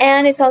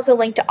 And it's also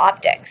linked to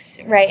optics,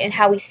 right? And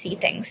how we see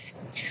things.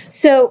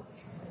 So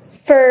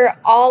for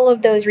all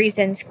of those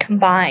reasons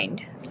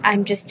combined,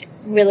 I'm just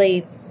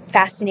really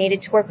fascinated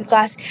to work with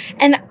glass.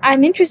 And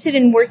I'm interested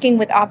in working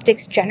with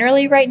optics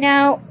generally right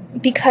now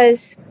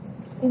because,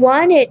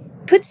 one, it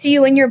puts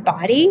you in your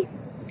body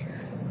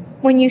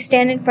when you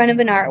stand in front of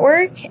an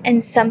artwork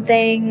and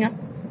something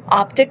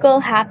optical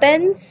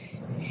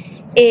happens.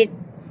 It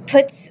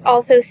puts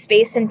also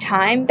space and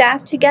time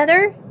back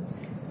together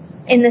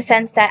in the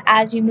sense that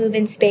as you move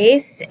in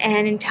space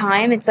and in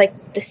time, it's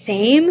like the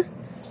same.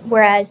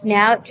 Whereas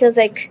now it feels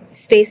like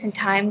space and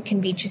time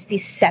can be just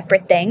these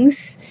separate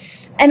things.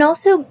 And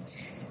also,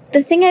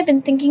 the thing I've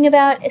been thinking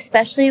about,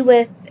 especially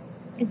with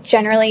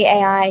generally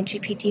AI,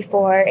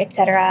 GPT-4,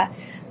 etc.,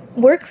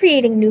 we're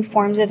creating new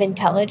forms of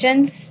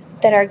intelligence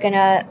that are going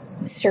to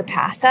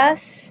surpass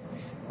us,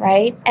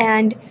 right?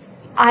 And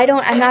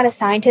I'm not a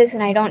scientist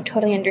and I don't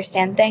totally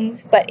understand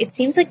things, but it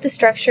seems like the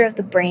structure of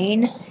the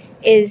brain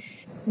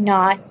is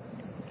not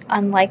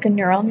unlike a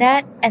neural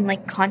net, and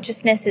like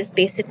consciousness is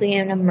basically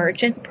an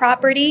emergent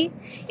property.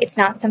 It's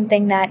not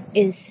something that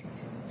is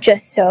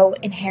just so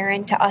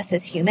inherent to us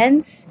as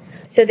humans.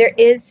 So there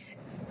is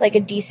like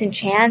a decent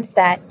chance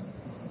that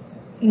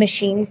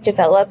machines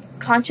develop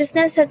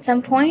consciousness at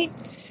some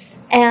point,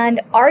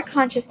 and our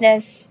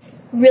consciousness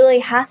really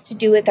has to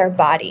do with our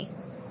body.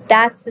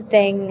 That's the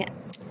thing.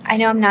 I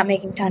know I'm not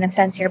making a ton of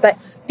sense here, but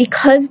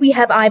because we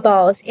have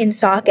eyeballs in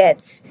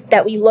sockets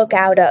that we look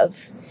out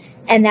of,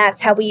 and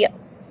that's how we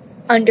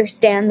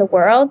understand the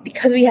world,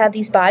 because we have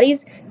these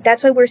bodies,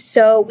 that's why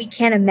we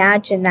can't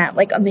imagine that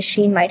like a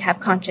machine might have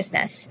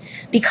consciousness,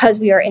 because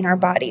we are in our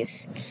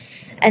bodies.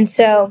 And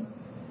so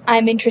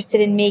I'm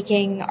interested in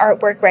making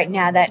artwork right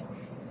now that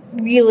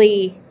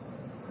really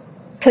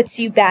puts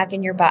you back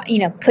in your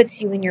body,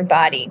 puts you in your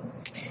body.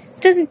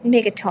 It doesn't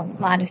make a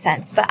lot of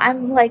sense, but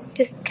I'm like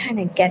just kind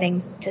of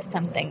getting to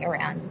something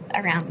around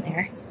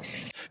there.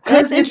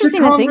 It's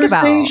interesting to think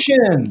about.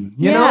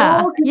 You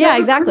know? Yeah,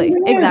 exactly.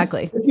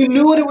 Exactly. If you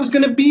knew what it was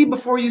going to be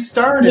before you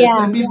started,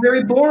 it'd be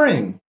very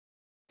boring.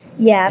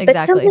 Yeah,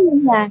 exactly. But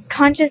something,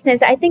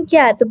 consciousness, I think,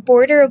 the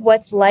border of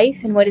what's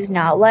life and what is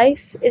not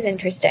life is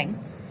interesting.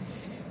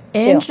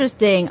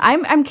 Interesting.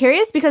 I'm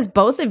curious because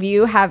both of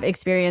you have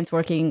experience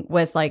working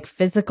with like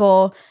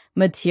physical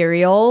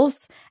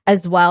materials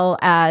as well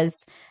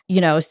as,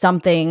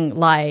 something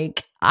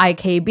like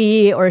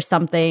IKB or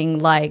something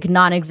like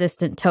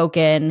non-existent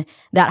token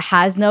that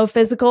has no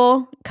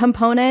physical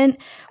component.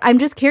 I'm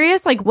just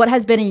curious, like, what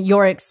has been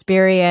your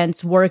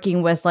experience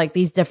working with like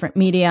these different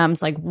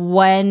mediums? Like,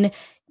 when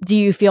do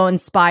you feel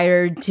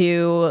inspired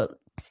to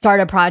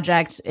start a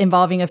project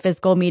involving a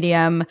physical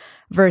medium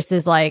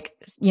versus like,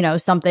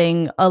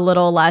 something a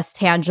little less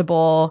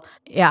tangible?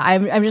 Yeah,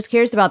 I'm just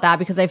curious about that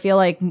because I feel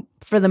like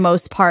for the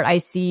most part, I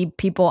see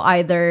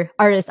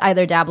artists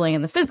either dabbling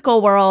in the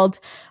physical world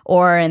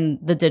or in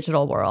the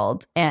digital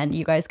world, and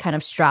you guys kind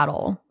of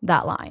straddle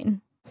that line.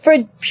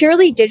 For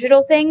purely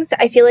digital things,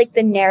 I feel like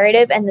the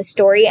narrative and the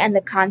story and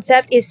the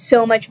concept is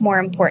so much more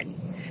important,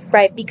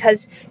 right?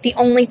 Because the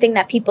only thing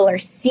that people are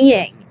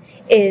seeing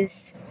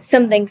is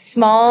something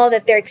small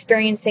that they're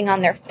experiencing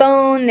on their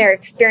phone, they're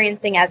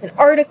experiencing as an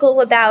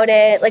article about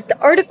it. Like the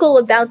article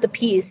about the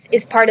piece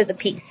is part of the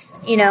piece,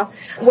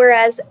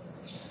 Whereas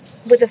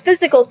with a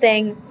physical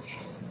thing,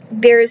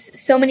 there's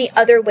so many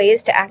other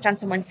ways to act on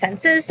someone's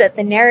senses that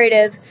the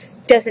narrative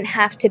doesn't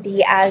have to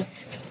be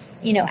as,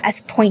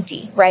 as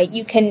pointy, right?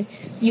 You can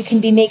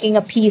be making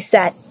a piece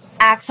that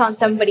acts on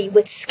somebody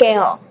with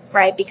scale,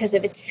 right? Because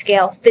of its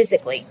scale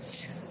physically.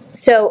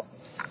 So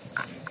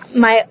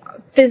my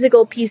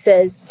physical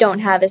pieces don't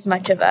have as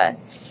much of a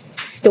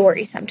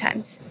story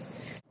sometimes.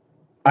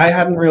 I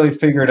hadn't really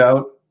figured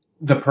out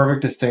the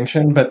perfect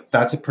distinction, but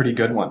that's a pretty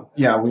good one.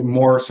 Yeah, we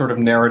more sort of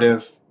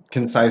narrative,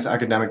 concise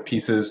academic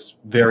pieces,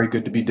 very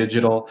good to be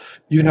digital.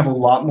 You can have a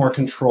lot more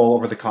control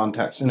over the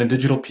context. In a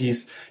digital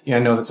piece, I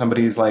know that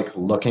somebody's like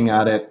looking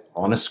at it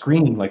on a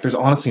screen. Like there's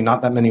honestly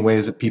not that many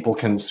ways that people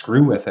can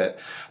screw with it.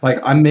 Like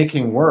I'm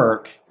making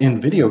work in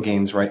video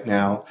games right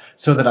now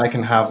so that I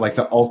can have like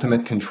the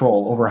ultimate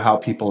control over how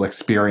people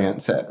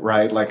experience it,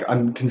 right? Like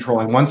I'm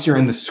controlling once you're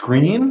in the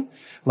screen,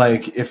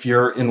 like if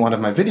you're in one of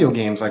my video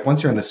games, like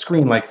once you're in the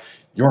screen, like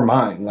you're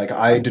mine. Like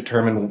I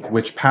determine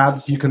which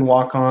paths you can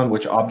walk on,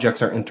 which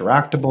objects are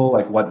interactable,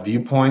 like what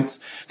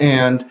viewpoints.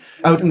 And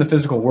out in the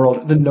physical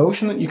world, the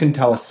notion that you can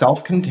tell a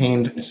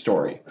self-contained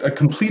story, a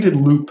completed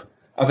loop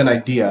of an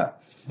idea,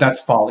 that's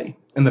folly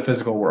in the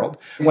physical world.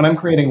 When I'm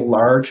creating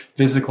large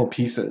physical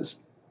pieces,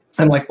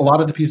 and like a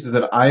lot of the pieces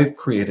that I've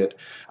created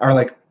are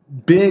like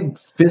big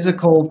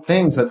physical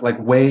things that like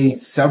weigh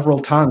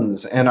several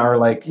tons and are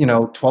like,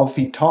 12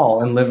 feet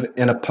tall and live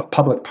in a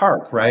public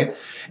park, right?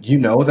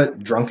 That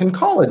drunken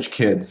college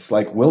kids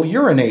like will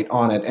urinate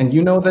on it. And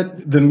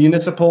that the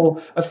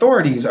municipal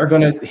authorities are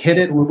going to hit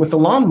it with the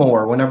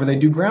lawnmower whenever they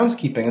do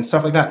groundskeeping and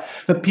stuff like that.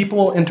 That people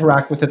will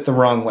interact with it the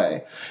wrong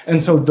way.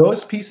 And so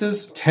those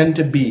pieces tend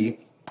to be,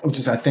 which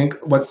is, I think,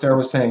 what Sarah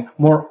was saying,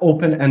 more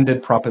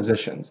open-ended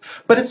propositions.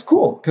 But it's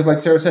cool, because like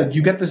Sarah said,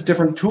 you get this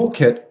different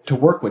toolkit to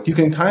work with. You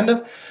can kind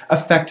of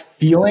affect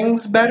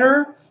feelings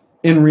better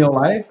in real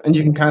life, and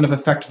you can kind of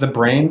affect the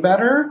brain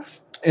better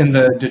in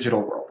the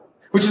digital world.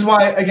 Which is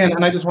why, again,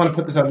 and I just want to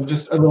put this out,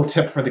 just a little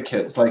tip for the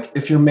kids. Like,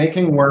 if you're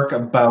making work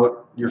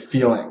about your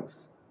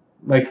feelings,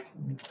 like,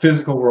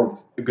 physical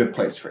world's a good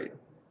place for you.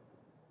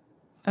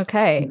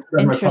 Okay,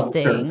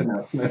 interesting.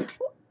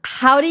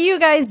 How do you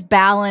guys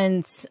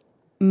balance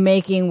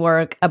making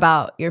work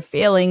about your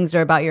feelings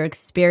or about your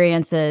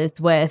experiences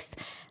with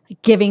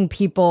giving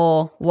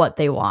people what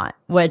they want,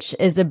 which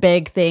is a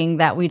big thing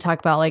that we talk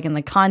about like in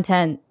the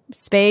content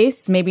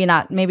space? Maybe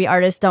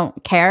artists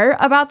don't care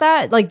about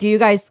that. Like, do you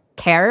guys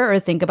care or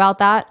think about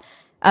that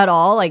at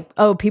all? Like,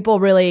 oh, people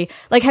really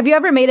like, have you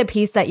ever made a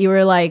piece that you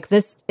were like,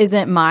 this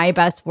isn't my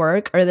best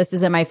work or this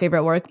isn't my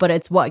favorite work, but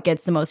it's what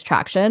gets the most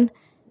traction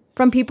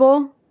from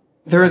people?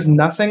 There is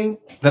nothing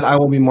that I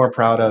will be more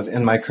proud of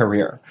in my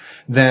career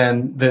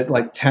than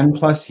the 10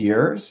 plus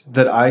years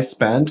that I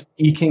spent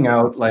eking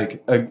out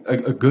like a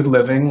good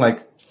living,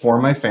 like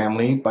for my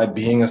family by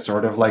being a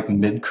sort of like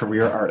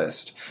mid-career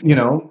artist. You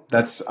know,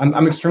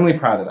 I'm extremely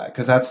proud of that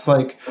because that's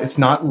like, it's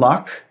not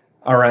luck.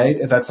 All right.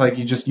 That's like,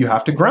 you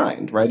have to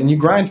grind, right? And you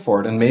grind for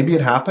it. And maybe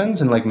it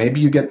happens and like, maybe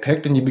you get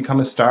picked and you become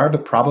a star,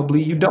 but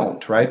probably you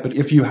don't, right? But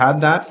if you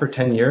had that for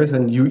 10 years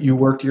and you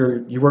worked your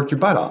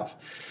butt off.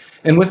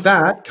 And with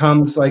that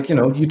comes like, you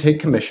know, you take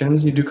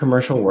commissions, you do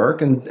commercial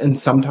work, and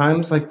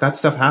sometimes like that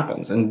stuff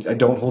happens. And I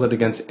don't hold it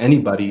against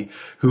anybody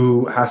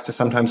who has to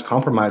sometimes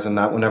compromise on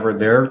that whenever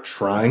they're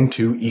trying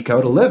to eke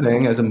out a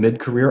living as a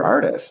mid-career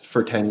artist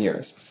for 10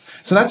 years.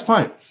 So that's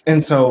fine.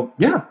 And so,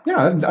 yeah,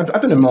 I've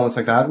been in moments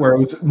like that where it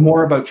was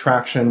more about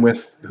traction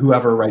with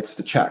whoever writes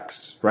the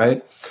checks,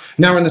 right?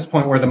 Now we're in this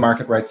point where the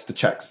market writes the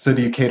checks. So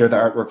do you cater the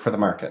artwork for the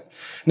market?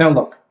 Now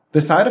look, the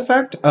side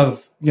effect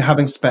of you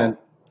having spent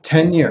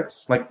 10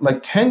 years, like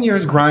 10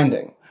 years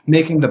grinding,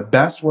 making the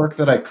best work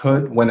that I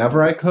could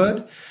whenever I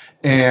could,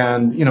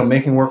 and, you know,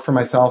 making work for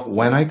myself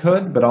when I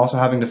could, but also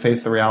having to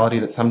face the reality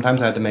that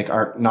sometimes I had to make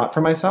art not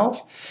for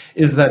myself,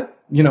 is that,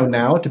 you know,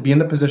 now to be in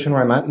the position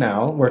where I'm at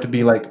now, where to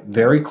be like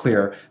very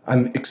clear,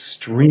 I'm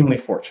extremely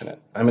fortunate.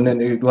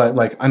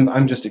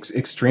 I'm just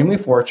extremely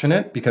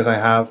fortunate because I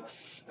have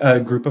a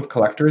group of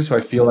collectors who I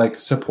feel like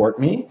support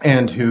me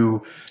and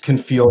who can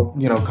feel,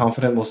 you know,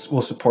 confident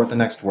will support the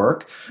next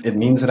work. It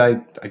means that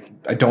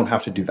I don't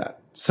have to do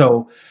that.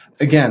 So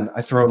again,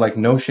 I throw like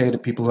no shade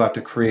at people who have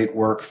to create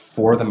work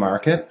for the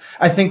market.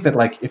 I think that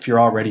like if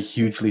you're already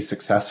hugely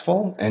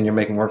successful and you're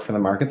making work for the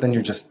market, then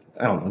you're just,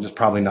 I don't know, just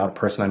probably not a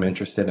person I'm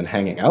interested in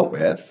hanging out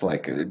with,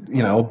 like,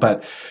 you know,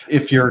 but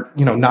if you're,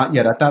 you know, not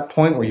yet at that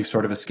point where you've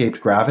sort of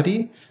escaped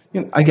gravity,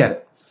 you know, I get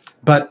it.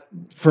 But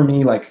for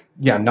me, like,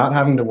 yeah, not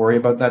having to worry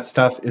about that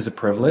stuff is a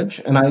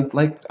privilege. And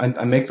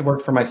I make the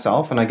work for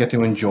myself and I get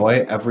to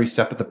enjoy every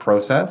step of the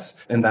process.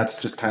 And that's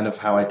just kind of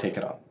how I take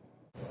it on.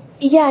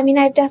 Yeah, I mean,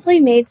 I've definitely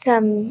made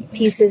some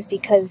pieces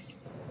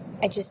because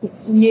I just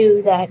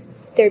knew that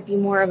there'd be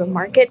more of a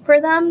market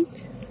for them.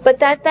 But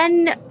that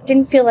then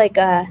didn't feel like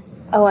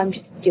I'm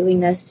just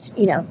doing this,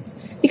 you know,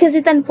 because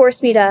it then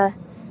forced me to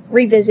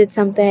revisit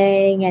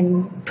something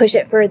and push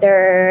it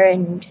further.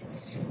 And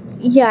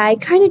yeah, I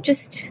kind of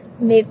just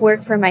make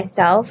work for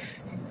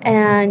myself,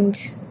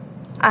 and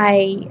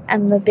I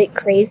am a bit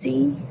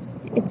crazy.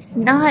 It's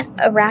not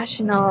a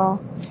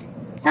rational,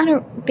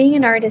 being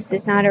an artist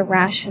is not a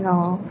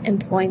rational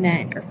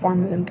employment or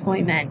form of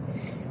employment.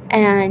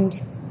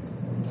 And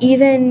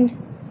even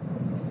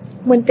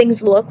when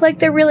things look like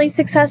they're really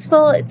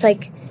successful, it's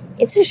like,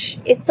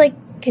 it's like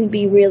can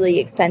be really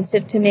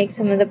expensive to make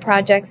some of the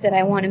projects that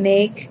I want to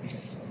make.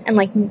 And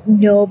like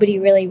nobody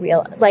really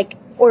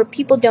or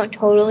people don't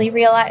totally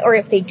realize, or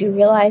if they do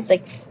realize,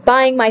 like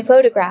buying my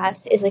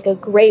photographs is like a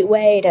great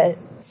way to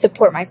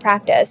support my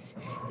practice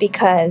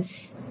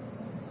because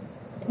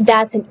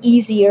that's an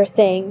easier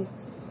thing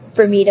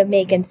for me to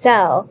make and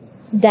sell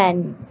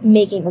than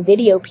making a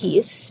video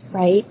piece,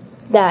 right?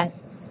 That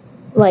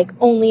like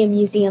only a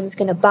museum's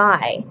going to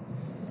buy.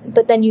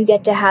 But then you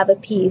get to have a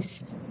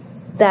piece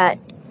that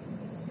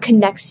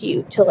connects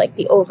you to like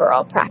the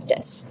overall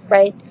practice,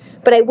 right?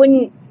 But I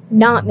wouldn't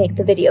not make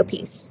the video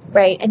piece,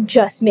 right? And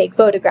just make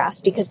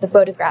photographs because the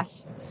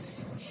photographs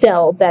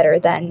sell better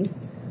than,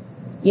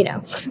 you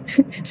know,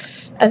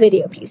 a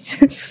video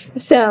piece.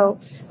 So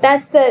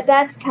that's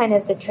kind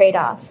of the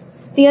trade-off.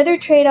 The other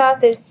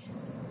trade-off is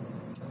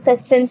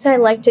that since I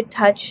like to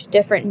touch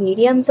different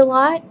mediums a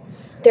lot,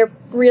 there are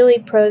really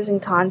pros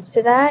and cons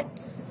to that.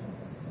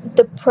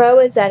 The pro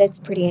is that it's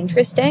pretty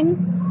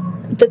interesting.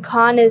 The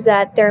con is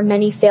that there are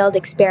many failed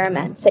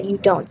experiments that you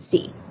don't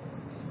see.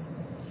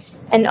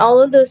 And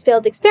all of those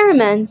failed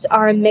experiments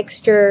are a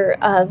mixture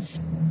of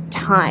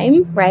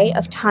time, right?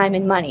 Of time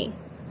and money.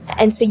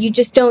 And so you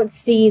just don't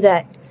see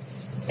that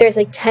there's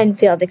like 10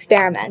 failed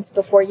experiments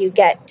before you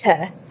get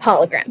to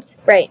holograms,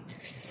 right?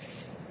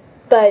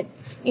 But,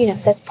 you know,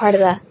 that's part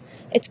of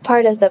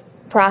the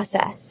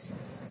process.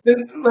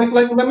 Like,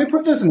 let me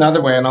put this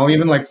another way, and I'll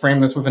even like frame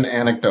this with an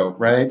anecdote,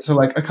 right? So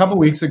like a couple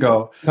weeks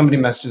ago, somebody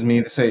messages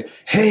me to say,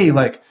 hey,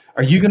 like,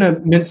 are you going to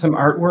mint some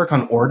artwork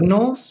on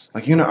ordinals?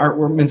 Like, you going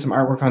to mint some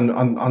artwork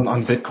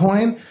on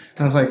Bitcoin? And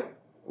I was like,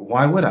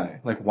 why would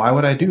I? Like, why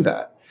would I do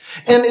that?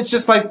 And it's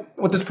just like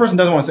what this person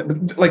doesn't want to say.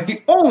 But like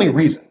the only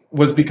reason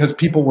was because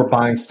people were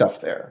buying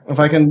stuff there. If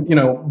I can, you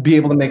know, be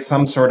able to make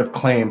some sort of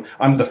claim,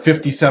 I'm the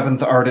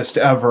 57th artist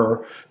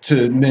ever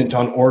to mint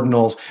on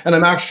ordinals, and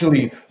I'm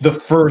actually the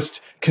first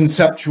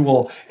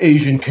conceptual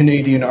Asian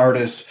Canadian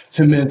artist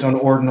to mint on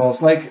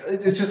ordinals. Like,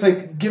 it's just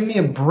like, give me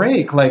a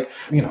break. Like,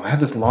 you know, I had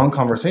this long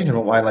conversation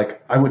about why,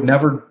 like, I would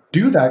never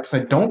do that because I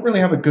don't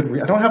really have I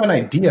don't have an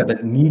idea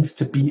that needs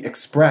to be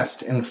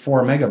expressed in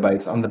 4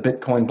 megabytes on the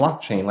Bitcoin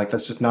blockchain. Like,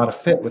 that's just not a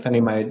fit with any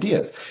of my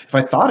ideas. If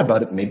I thought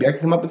about it, maybe I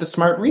could come up with a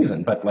smart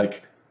reason, but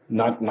like,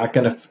 not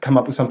going to come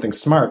up with something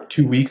smart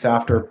 2 weeks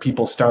after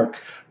people start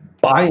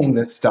buying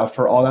this stuff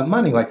for all that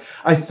money. Like,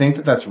 I think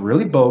that that's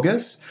really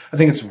bogus. I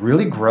think it's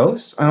really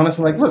gross. I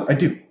honestly, like, look, I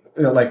do.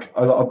 Like,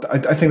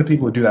 I think the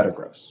people who do that are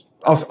gross.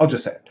 I'll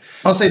just say it.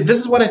 I'll say this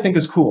is what I think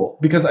is cool,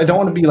 because I don't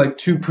want to be like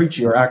too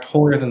preachy or act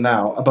holier than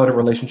thou about a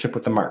relationship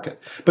with the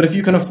market. But if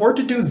you can afford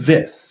to do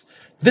this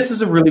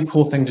is a really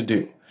cool thing to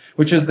do,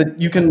 which is that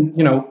you can,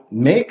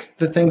 make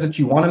the things that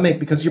you want to make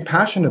because you're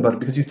passionate about it,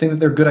 because you think that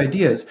they're good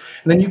ideas.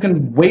 And then you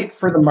can wait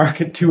for the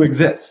market to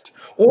exist.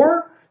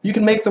 Or you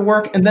can make the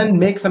work and then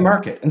make the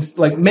market, and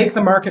like make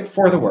the market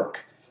for the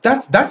work.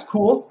 That's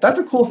cool. That's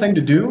a cool thing to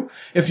do.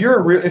 If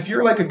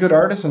you're like a good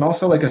artist and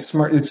also like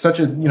it's such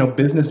a,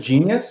 business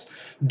genius,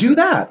 do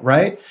that,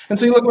 right? And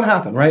so you look what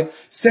happened, right?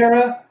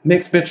 Sarah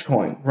makes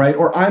Bitchcoin, right?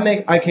 Or I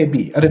make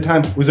IKB. At a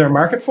time, was there a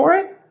market for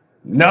it?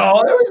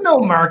 No, there was no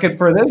market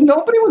for this.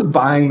 Nobody was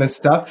buying this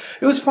stuff.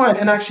 It was fine.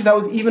 And actually that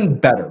was even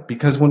better,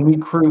 because when I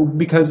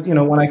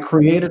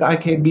created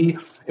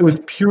IKB, it was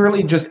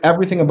purely just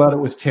everything about it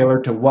was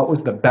tailored to what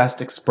was the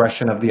best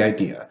expression of the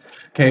idea.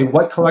 Okay,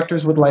 what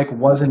collectors would like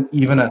wasn't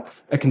even a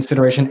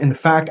consideration. In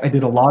fact, I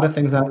did a lot of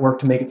things that work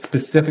to make it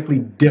specifically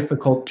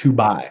difficult to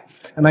buy.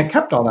 And I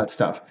kept all that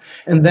stuff.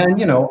 And then,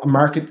 a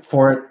market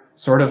for it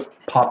sort of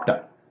popped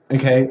up.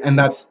 Okay, and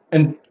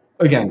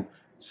again,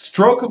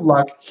 stroke of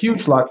luck,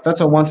 huge luck.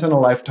 That's a once in a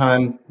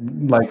lifetime,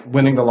 like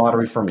winning the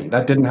lottery for me.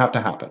 That didn't have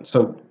to happen.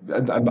 So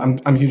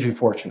I'm hugely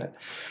fortunate.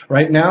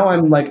 Right now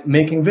I'm like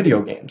making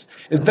video games.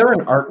 Is there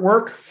an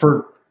artwork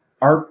for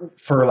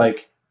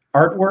like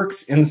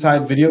artworks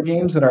inside video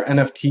games that are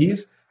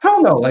NFTs?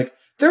 Hell no. Like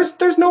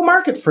there's no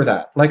market for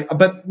that. Like,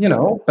 but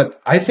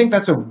I think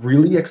that's a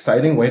really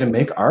exciting way to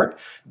make art,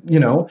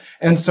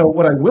 And so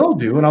what I will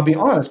do, and I'll be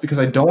honest, because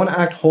I don't want to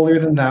act holier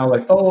than thou,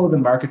 like, oh, the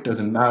market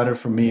doesn't matter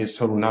for me, it's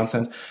total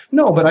nonsense.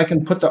 No, but I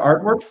can put the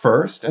artwork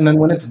first, and then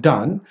when it's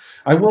done,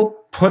 I will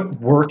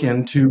put work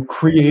into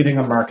creating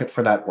a market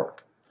for that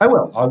work. I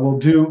will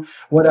do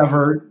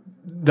whatever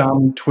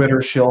dumb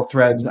Twitter shill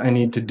threads I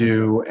need to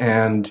do,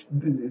 and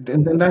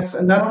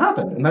that'll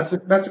happen. And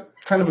that's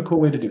kind of a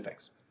cool way to do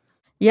things.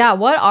 Yeah,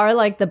 what are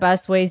like the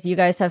best ways you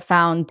guys have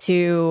found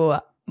to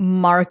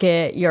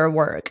market your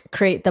work,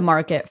 create the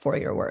market for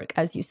your work,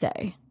 as you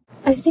say?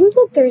 I think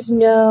that there's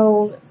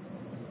no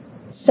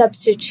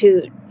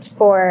substitute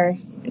for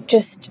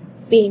just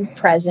being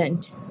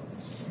present,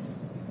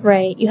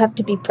 right? You have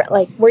to be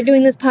like, we're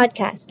doing this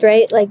podcast,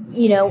 right? Like,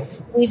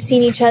 we've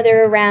seen each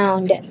other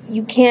around.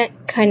 You can't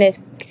kind of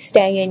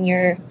stay in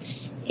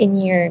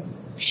your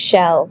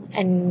shell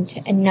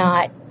and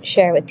not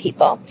share with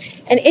people.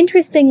 And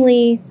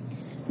interestingly,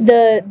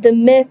 the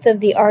myth of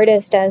the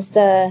artist as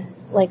the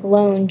like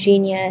lone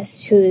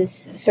genius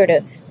who's sort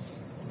of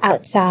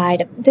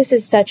outside,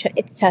 it's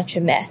such a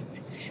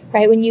myth,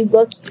 right? When you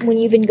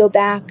even go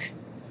back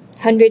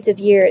hundreds of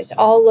years,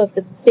 all of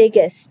the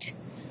biggest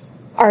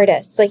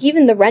artists, like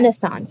even the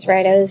Renaissance,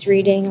 right? I was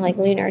reading like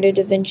Leonardo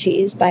da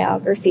Vinci's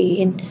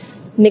biography and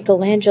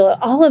Michelangelo,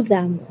 all of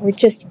them were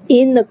just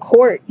in the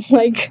court,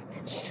 like,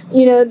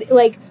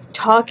 like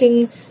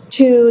talking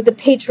to the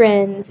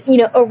patrons,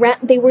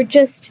 around,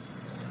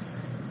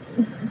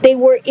 they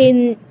were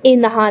in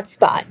the hot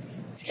spot.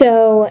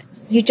 So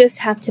you just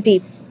have to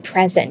be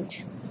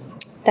present.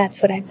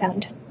 That's what I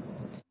found.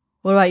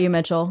 What about you,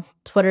 Mitchell?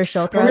 Twitter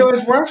shill threads? I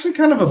realize we're actually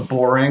kind of a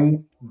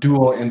boring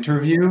dual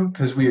interview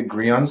because we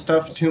agree on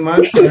stuff too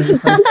much. So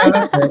just like,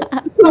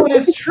 no, it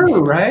is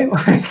true, right?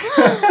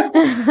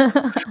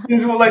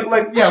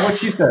 Yeah, what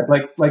she said.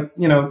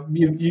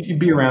 You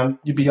be around,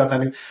 you be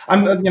authentic.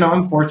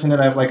 I'm fortunate.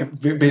 I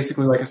have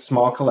basically a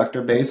small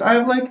collector base. I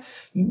have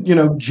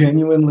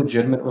genuine,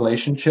 legitimate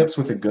relationships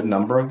with a good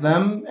number of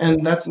them,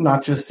 and that's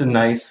not just a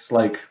nice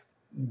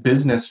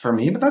business for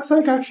me, but that's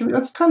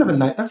kind of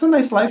a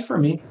nice life for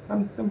me.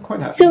 I'm quite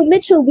happy. So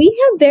Mitchell,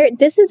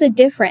 this is a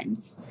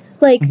difference.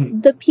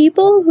 The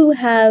people who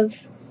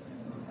have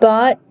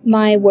bought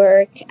my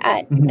work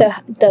at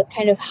the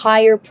kind of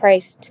higher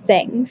priced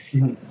things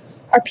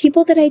are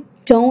people that I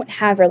don't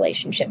have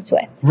relationships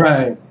with.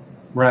 Right.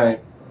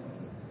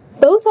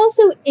 Both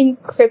also in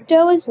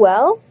crypto as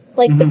well.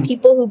 The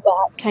people who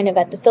bought kind of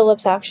at the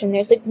Phillips auction,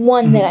 there's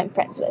one that I'm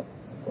friends with,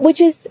 which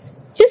is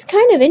just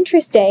kind of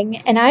interesting,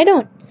 and I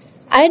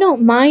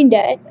don't mind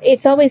it.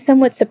 It's always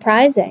somewhat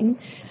surprising,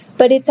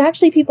 but it's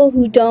actually people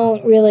who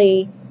don't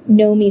really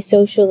know me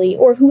socially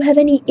or who have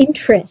any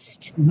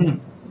interest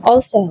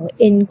also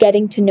in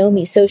getting to know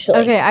me socially.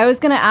 Okay, I was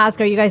going to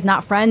ask, are you guys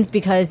not friends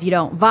because you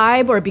don't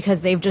vibe or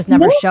because they've just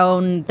never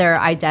shown their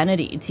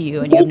identity to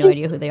you and you have no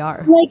idea who they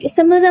are?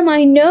 Some of them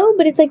I know,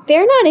 but it's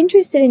they're not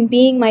interested in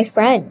being my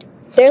friend.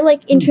 They're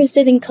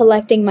interested in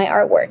collecting my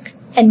artwork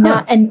and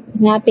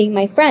not being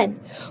my friend,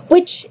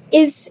 which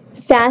is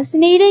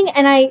fascinating,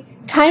 and I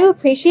kind of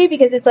appreciate,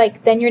 because it's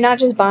then you're not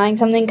just buying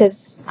something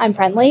because I'm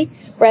friendly,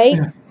 right?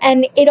 Yeah.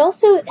 And it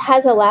also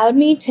has allowed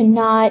me to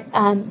not,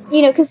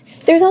 because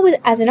there's always,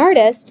 as an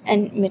artist,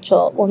 and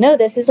Mitchell will know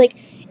this, is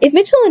if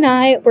Mitchell and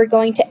I were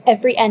going to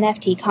every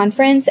NFT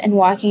conference and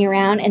walking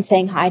around and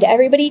saying hi to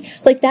everybody,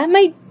 that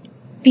might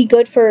be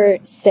good for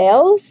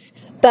sales,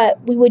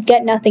 but we would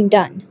get nothing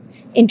done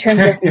in terms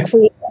of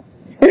creative.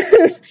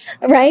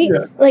 Right?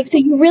 Yeah. Like, so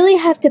you really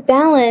have to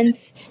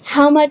balance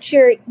how much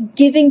you're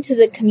giving to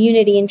the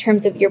community in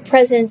terms of your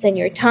presence and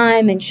your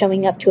time and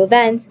showing up to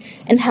events,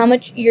 and how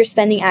much you're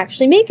spending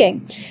actually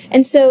making.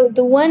 And so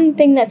the one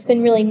thing that's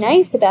been really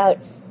nice about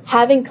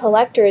having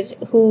collectors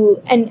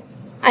who, and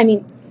I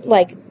mean,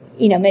 like,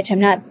 you know, Mitch, I'm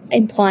not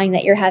implying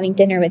that you're having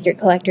dinner with your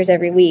collectors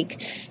every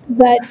week,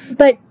 but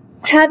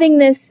having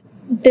this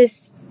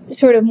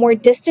sort of more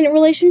distant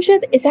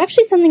relationship is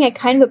actually something I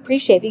kind of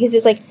appreciate, because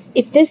it's like,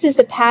 if this is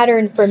the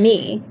pattern for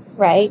me,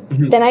 right,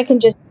 then I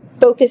can just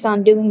focus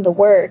on doing the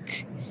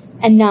work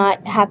and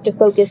not have to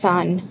focus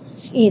on,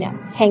 you know,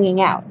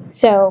 hanging out.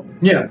 So,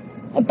 Yeah.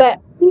 But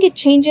I think it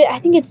changes. I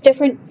think it's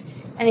different,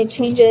 and it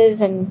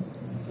changes, and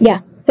yeah.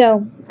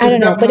 So I don't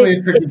know, but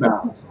it's a tricky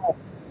balance.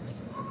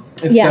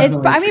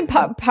 I mean,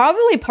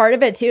 probably part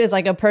of it too is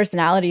like a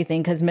personality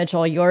thing, because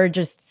Mitchell, you're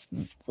just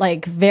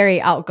like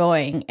very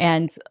outgoing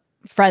and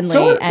friendly.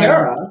 So is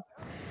Sarah.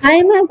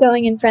 I'm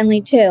outgoing and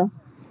friendly too.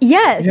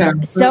 Yes. Yeah,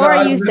 so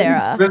are you,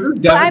 Sarah. This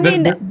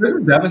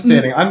is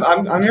devastating.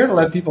 I'm here to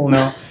let people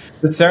know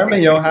that Sarah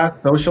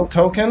Meyohas social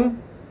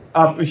token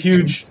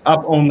huge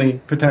up only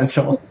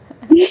potential.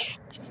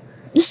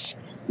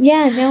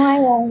 Yeah, no, I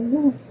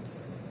will.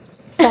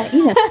 But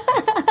you know.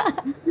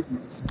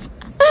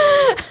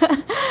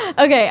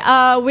 Okay,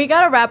 we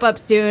gotta wrap up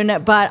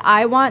soon, but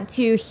I want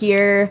to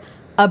hear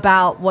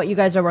about what you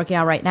guys are working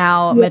on right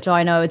now. Mitchell,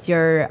 I know it's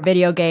your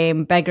video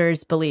game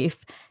Beggar's Belief,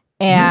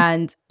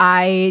 and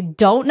I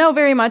don't know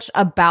very much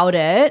about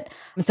it,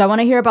 so I want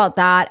to hear about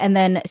that. And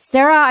then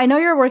Sarah, I know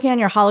you're working on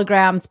your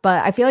holograms,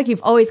 but I feel like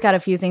you've always got a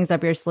few things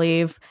up your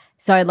sleeve,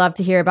 so I'd love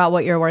to hear about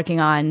what you're working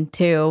on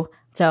too.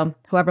 So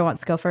whoever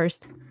wants to go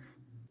first.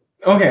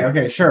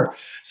 Okay, sure.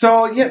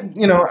 So, yeah,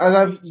 you know, as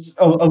I've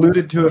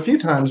alluded to a few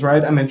times,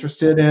 right, I'm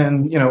interested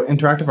in, you know,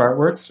 interactive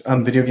artworks,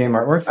 video game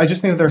artworks. I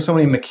just think that there are so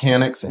many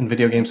mechanics in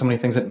video games, so many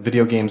things that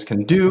video games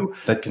can do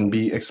that can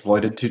be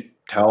exploited to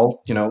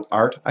tell, you know,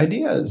 art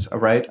ideas,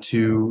 right?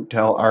 To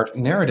tell art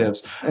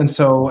narratives. And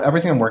so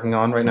everything I'm working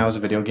on right now is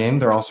a video game.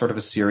 They're all sort of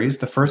a series.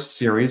 The first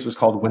series was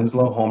called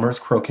Winslow Homer's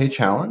Croquet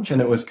Challenge,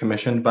 and it was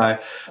commissioned by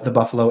the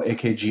Buffalo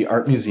AKG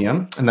Art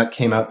Museum, and that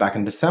came out back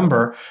in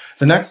December.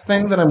 The next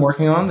thing that I'm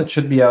working on that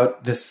should be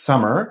out this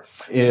summer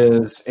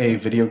is a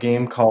video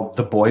game called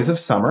The Boys of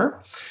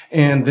Summer.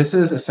 And this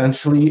is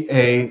essentially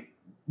a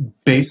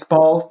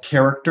baseball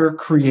character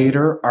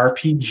creator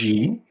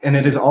RPG, and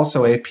it is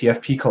also a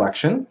PFP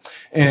collection,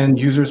 and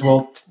users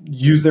will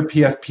use their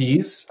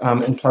PFPs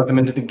and plug them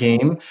into the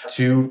game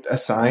to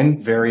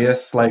assign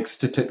various like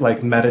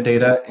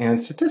metadata and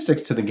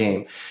statistics to the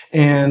game.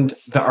 And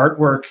the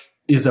artwork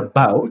is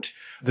about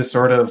the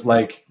sort of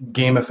like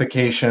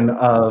gamification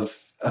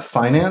of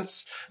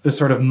finance, the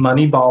sort of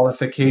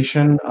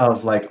money-ballification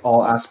of like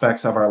all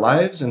aspects of our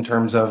lives in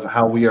terms of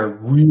how we are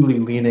really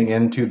leaning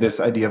into this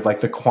idea of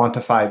like the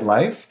quantified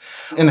life,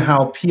 and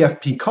how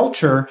PFP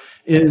culture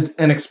is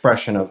an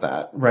expression of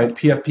that, right?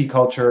 PFP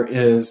culture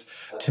is,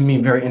 to me,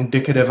 very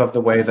indicative of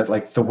the way that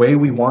like the way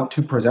we want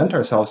to present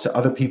ourselves to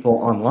other people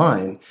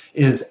online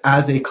is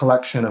as a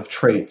collection of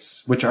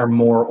traits which are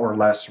more or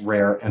less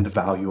rare and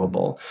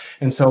valuable.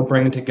 And so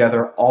bringing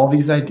together all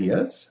these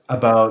ideas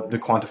about the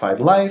quantified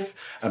life,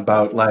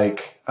 about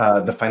like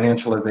the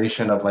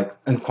financialization of like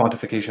and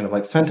quantification of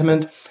like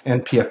sentiment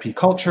and PFP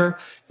culture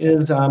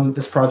is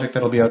this project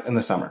that'll be out in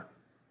the summer.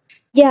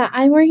 Yeah,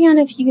 I'm working on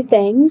a few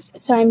things.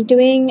 So I'm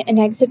doing an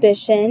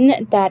exhibition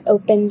that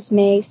opens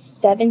May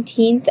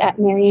 17th at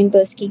Marion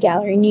Boesky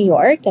Gallery, New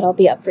York. That'll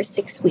be up for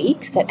 6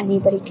 weeks that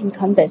anybody can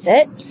come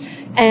visit.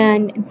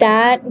 And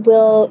that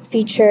will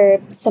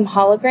feature some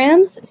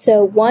holograms.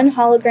 So one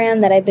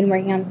hologram that I've been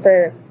working on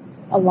for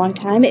a long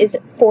time is a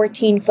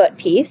 14-foot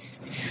piece.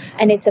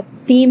 And it's a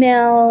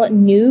female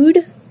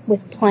nude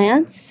with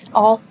plants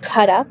all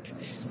cut up,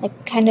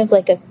 like kind of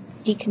like a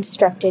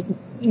deconstructed,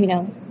 you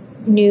know,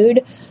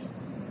 nude.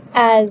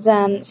 As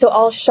so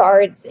all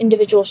shards,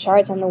 individual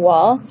shards on the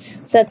wall.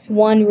 So that's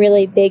one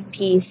really big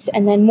piece,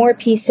 and then more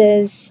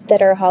pieces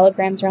that are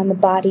holograms around the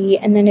body,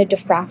 and then a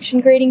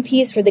diffraction grading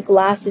piece where the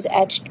glass is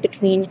etched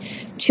between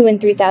 2,000 and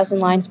 3,000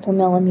 lines per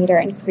millimeter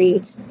and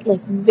creates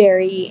like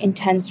very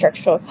intense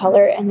structural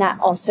color, and that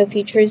also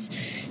features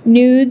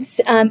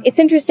nudes. It's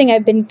interesting.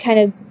 I've been kind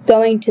of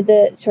going to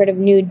the sort of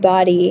nude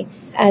body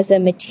as a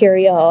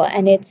material,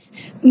 and it's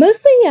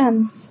mostly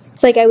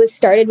it's like I was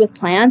started with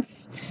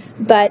plants,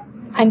 but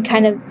I'm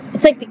kind of,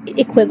 it's like the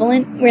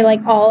equivalent. We're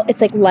like all, it's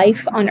like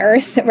life on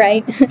Earth,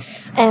 right?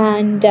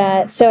 And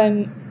so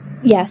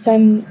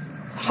I'm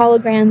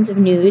holograms of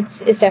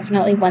nudes is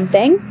definitely one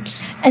thing.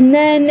 And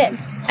then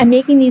I'm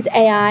making these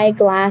AI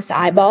glass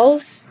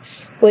eyeballs,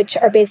 which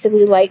are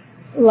basically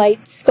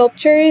light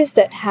sculptures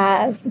that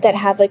have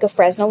like a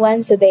Fresnel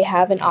lens, so they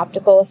have an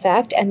optical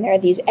effect, and there are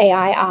these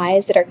AI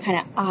eyes that are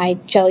kind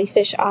of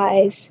jellyfish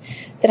eyes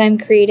that I'm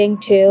creating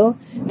too,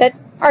 that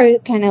are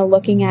kind of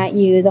looking at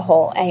you, the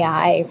whole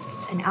AI,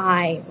 an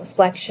eye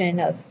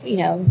reflection of, you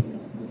know,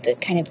 the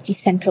kind of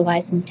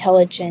decentralized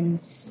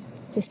intelligence,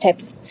 this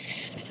type of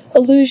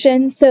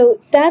illusion.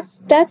 So that's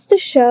the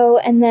show.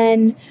 And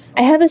then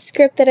I have a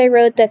script that I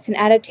wrote that's an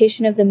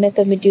adaptation of the myth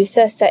of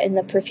Medusa set in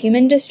the perfume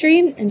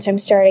industry. And so I'm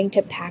starting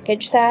to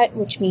package that,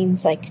 which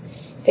means like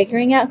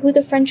figuring out who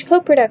the French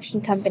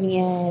co-production company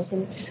is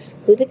and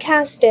who the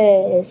cast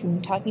is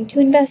and talking to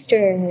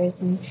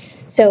investors. And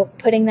so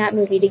putting that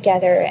movie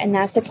together. And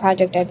that's a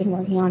project I've been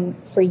working on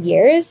for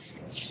years.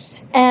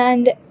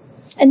 And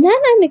then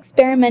I'm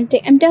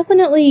experimenting. I'm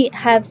definitely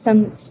have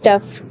some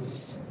stuff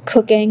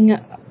cooking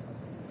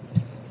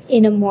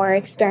in a more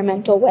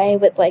experimental way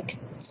with like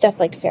stuff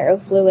like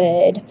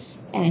ferrofluid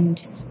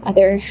and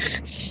other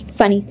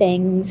funny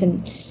things,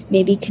 and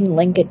maybe can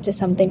link it to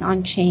something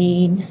on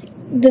chain.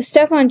 The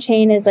stuff on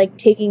chain is like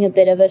taking a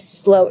bit of a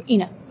slow,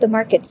 the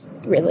market's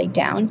really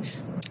down,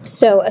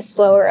 so a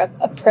slower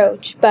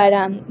approach.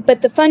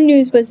 But the fun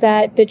news was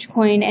that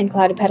Bitchcoin and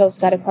Clouded Petals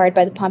got acquired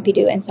by the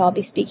Pompidou, and so I'll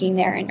be speaking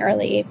there in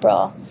early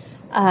April.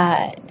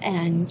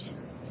 And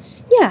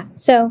yeah,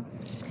 so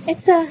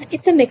it's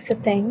a mix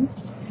of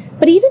things.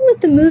 But even with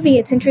the movie,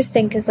 it's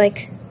interesting because,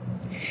 like,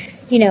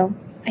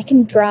 I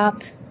can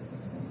drop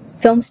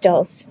film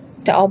stills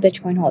to all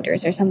Bitcoin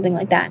holders or something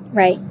like that,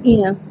 right?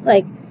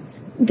 Like,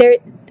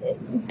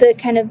 the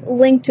kind of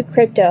link to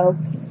crypto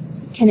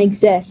can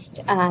exist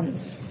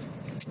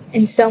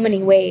in so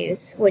many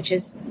ways, which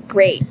is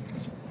great.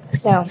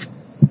 So,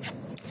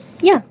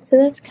 yeah, so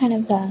that's kind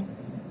of the...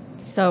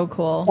 So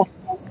cool.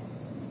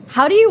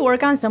 How do you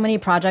work on so many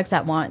projects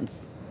at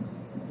once?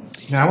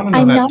 Yeah, I want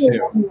to know that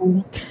too.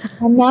 Alone.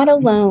 I'm not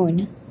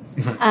alone.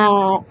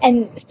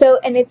 And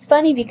it's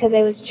funny because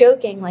I was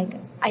joking, like,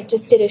 I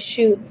just did a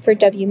shoot for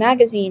W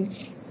Magazine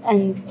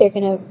and they're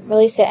going to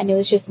release it, and it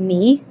was just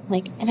me.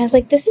 And I was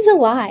like, this is a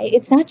lie.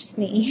 It's not just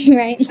me,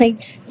 right?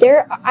 Like,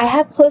 I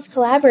have close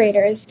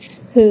collaborators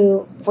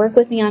who work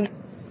with me on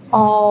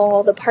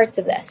all the parts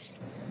of this,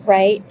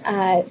 right?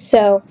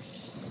 So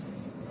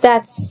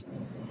that's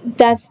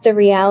the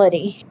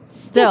reality.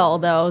 Still,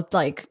 though,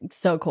 like,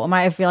 so cool.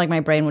 I feel like my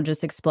brain would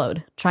just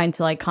explode trying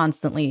to, like,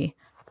 constantly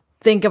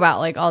think about,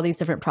 like, all these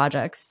different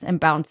projects and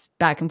bounce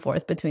back and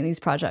forth between these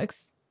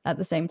projects at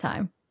the same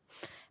time.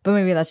 But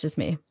maybe that's just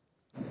me.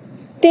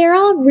 They're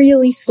all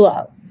really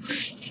slow.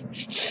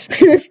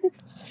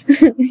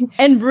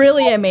 And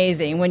really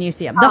amazing when you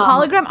see them. The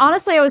hologram,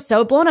 honestly, I was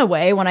so blown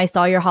away when I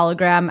saw your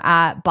hologram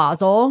at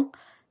Basel,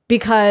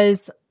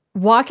 because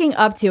walking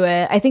up to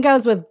it, I think I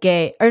was with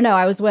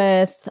I was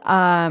with...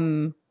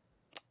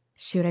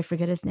 shoot, I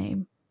forget his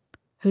name.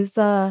 Who's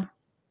the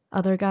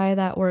other guy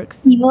that works?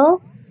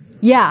 Evil?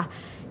 Yeah.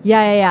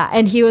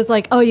 And he was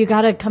like, oh, you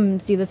got to come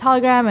see this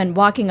hologram. And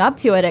walking up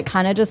to it, it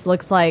kind of just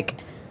looks like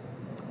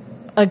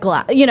a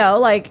glass,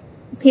 like...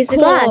 Piece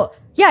cool. of glass.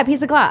 Yeah, a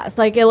piece of glass.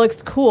 Like, it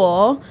looks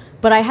cool,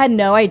 but I had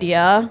no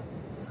idea,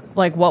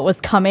 like, what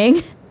was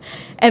coming.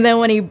 And then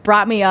when he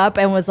brought me up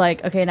and was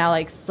like, okay, now,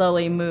 like,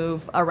 slowly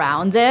move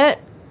around it,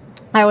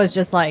 I was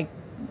just, like,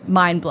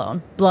 mind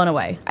blown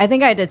away. I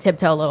think I had to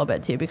tiptoe a little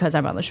bit too because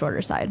I'm on the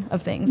shorter side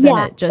of things.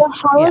 Yeah, and it just,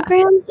 the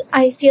holograms,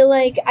 I feel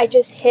like I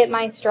just hit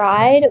my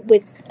stride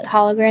with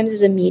holograms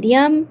as a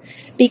medium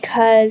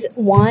because,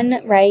 one,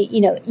 right,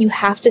 you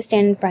have to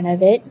stand in front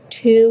of it.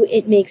 Two,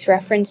 it makes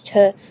reference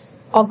to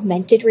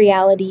augmented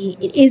reality.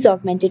 It is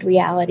augmented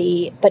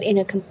reality, but in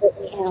a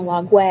completely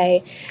analog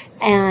way.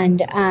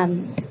 And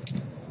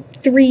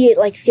three, it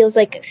like feels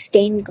like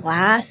stained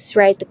glass,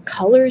 right? The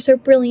colors are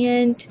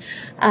brilliant.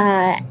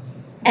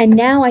 And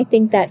now I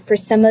think that for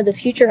some of the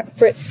future,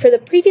 for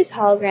the previous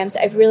holograms,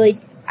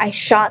 I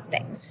shot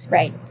things,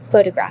 right,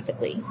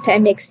 photographically to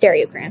make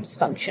stereograms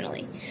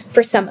functionally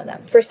for some of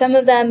them. For some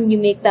of them, you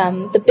make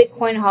them, the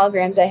Bitcoin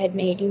holograms I had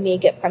made, you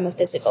make it from a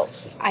physical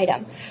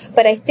item.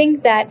 But I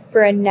think that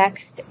for a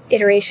next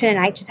iteration, and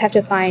I just have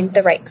to find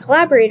the right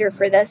collaborator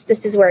for this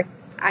is where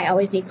I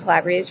always need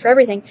collaborators for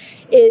everything,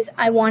 is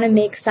I want to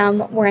make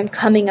some where I'm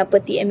coming up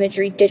with the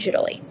imagery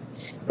digitally,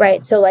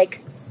 right? So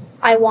like,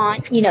 I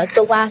want,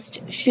 the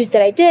last shoot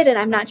that I did, and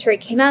I'm not sure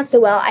it came out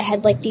so well, I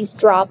had like these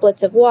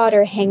droplets of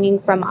water hanging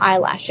from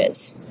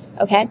eyelashes,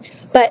 okay?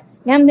 But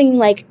now I'm thinking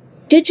like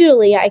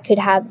digitally I could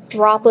have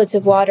droplets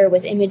of water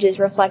with images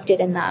reflected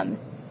in them,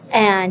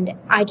 and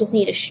I just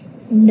need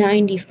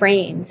 90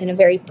 frames in a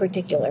very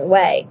particular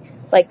way.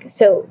 Like,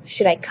 so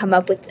should I come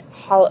up with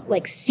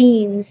like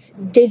scenes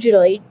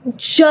digitally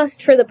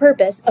just for the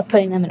purpose of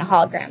putting them in a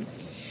hologram?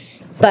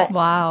 But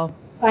wow,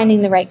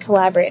 finding the right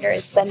collaborator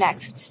is the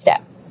next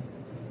step.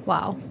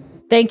 Wow.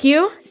 Thank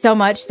you so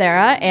much,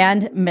 Sarah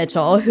and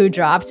Mitchell, who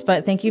dropped.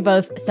 But thank you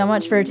both so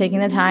much for taking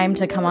the time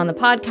to come on the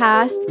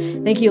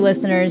podcast. Thank you,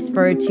 listeners,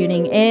 for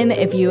tuning in.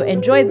 If you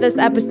enjoyed this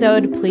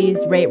episode, please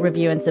rate,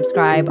 review, and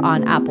subscribe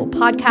on Apple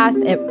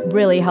Podcasts. It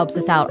really helps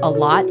us out a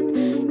lot.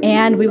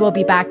 And we will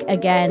be back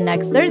again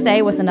next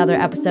Thursday with another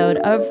episode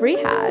of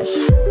Rehash.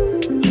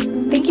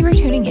 Thank you for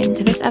tuning in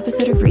to this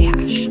episode of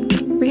Rehash.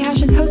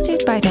 Rehash is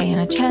hosted by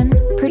Diana Chen,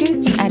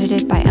 produced and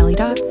edited by Ellie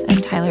Dots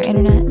and Tyler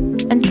Internet,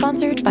 and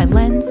sponsored by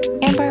Lens,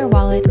 Empire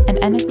Wallet, and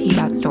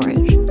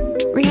NFT.Storage.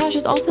 Rehash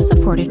is also also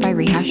supported by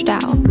Rehash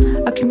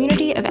DAO, a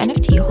community of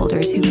NFT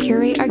holders who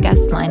curate our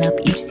guest lineup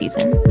each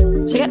season.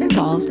 To get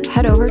involved,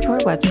 head over to our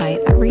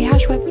website at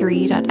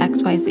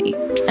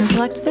rehashweb3.xyz and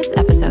collect this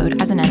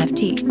episode as an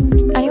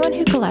NFT. Anyone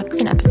who collects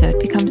an episode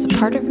becomes a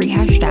part of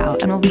Rehash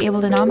DAO and will be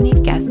able to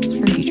nominate guests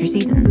for future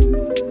seasons.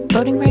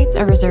 Voting rights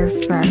are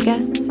reserved for our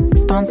guests,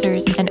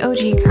 sponsors, and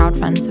OG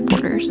crowdfund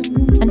supporters.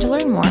 And to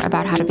learn more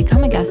about how to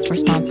become a guest or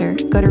sponsor,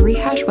 go to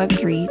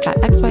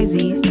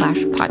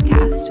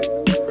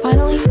rehashweb3.xyz/podcast.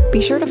 Finally,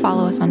 be sure to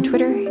follow us on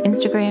Twitter,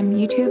 Instagram,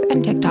 YouTube,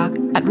 and TikTok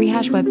at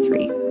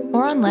rehashweb3,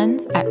 or on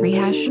Lens at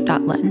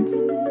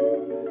rehash.lens.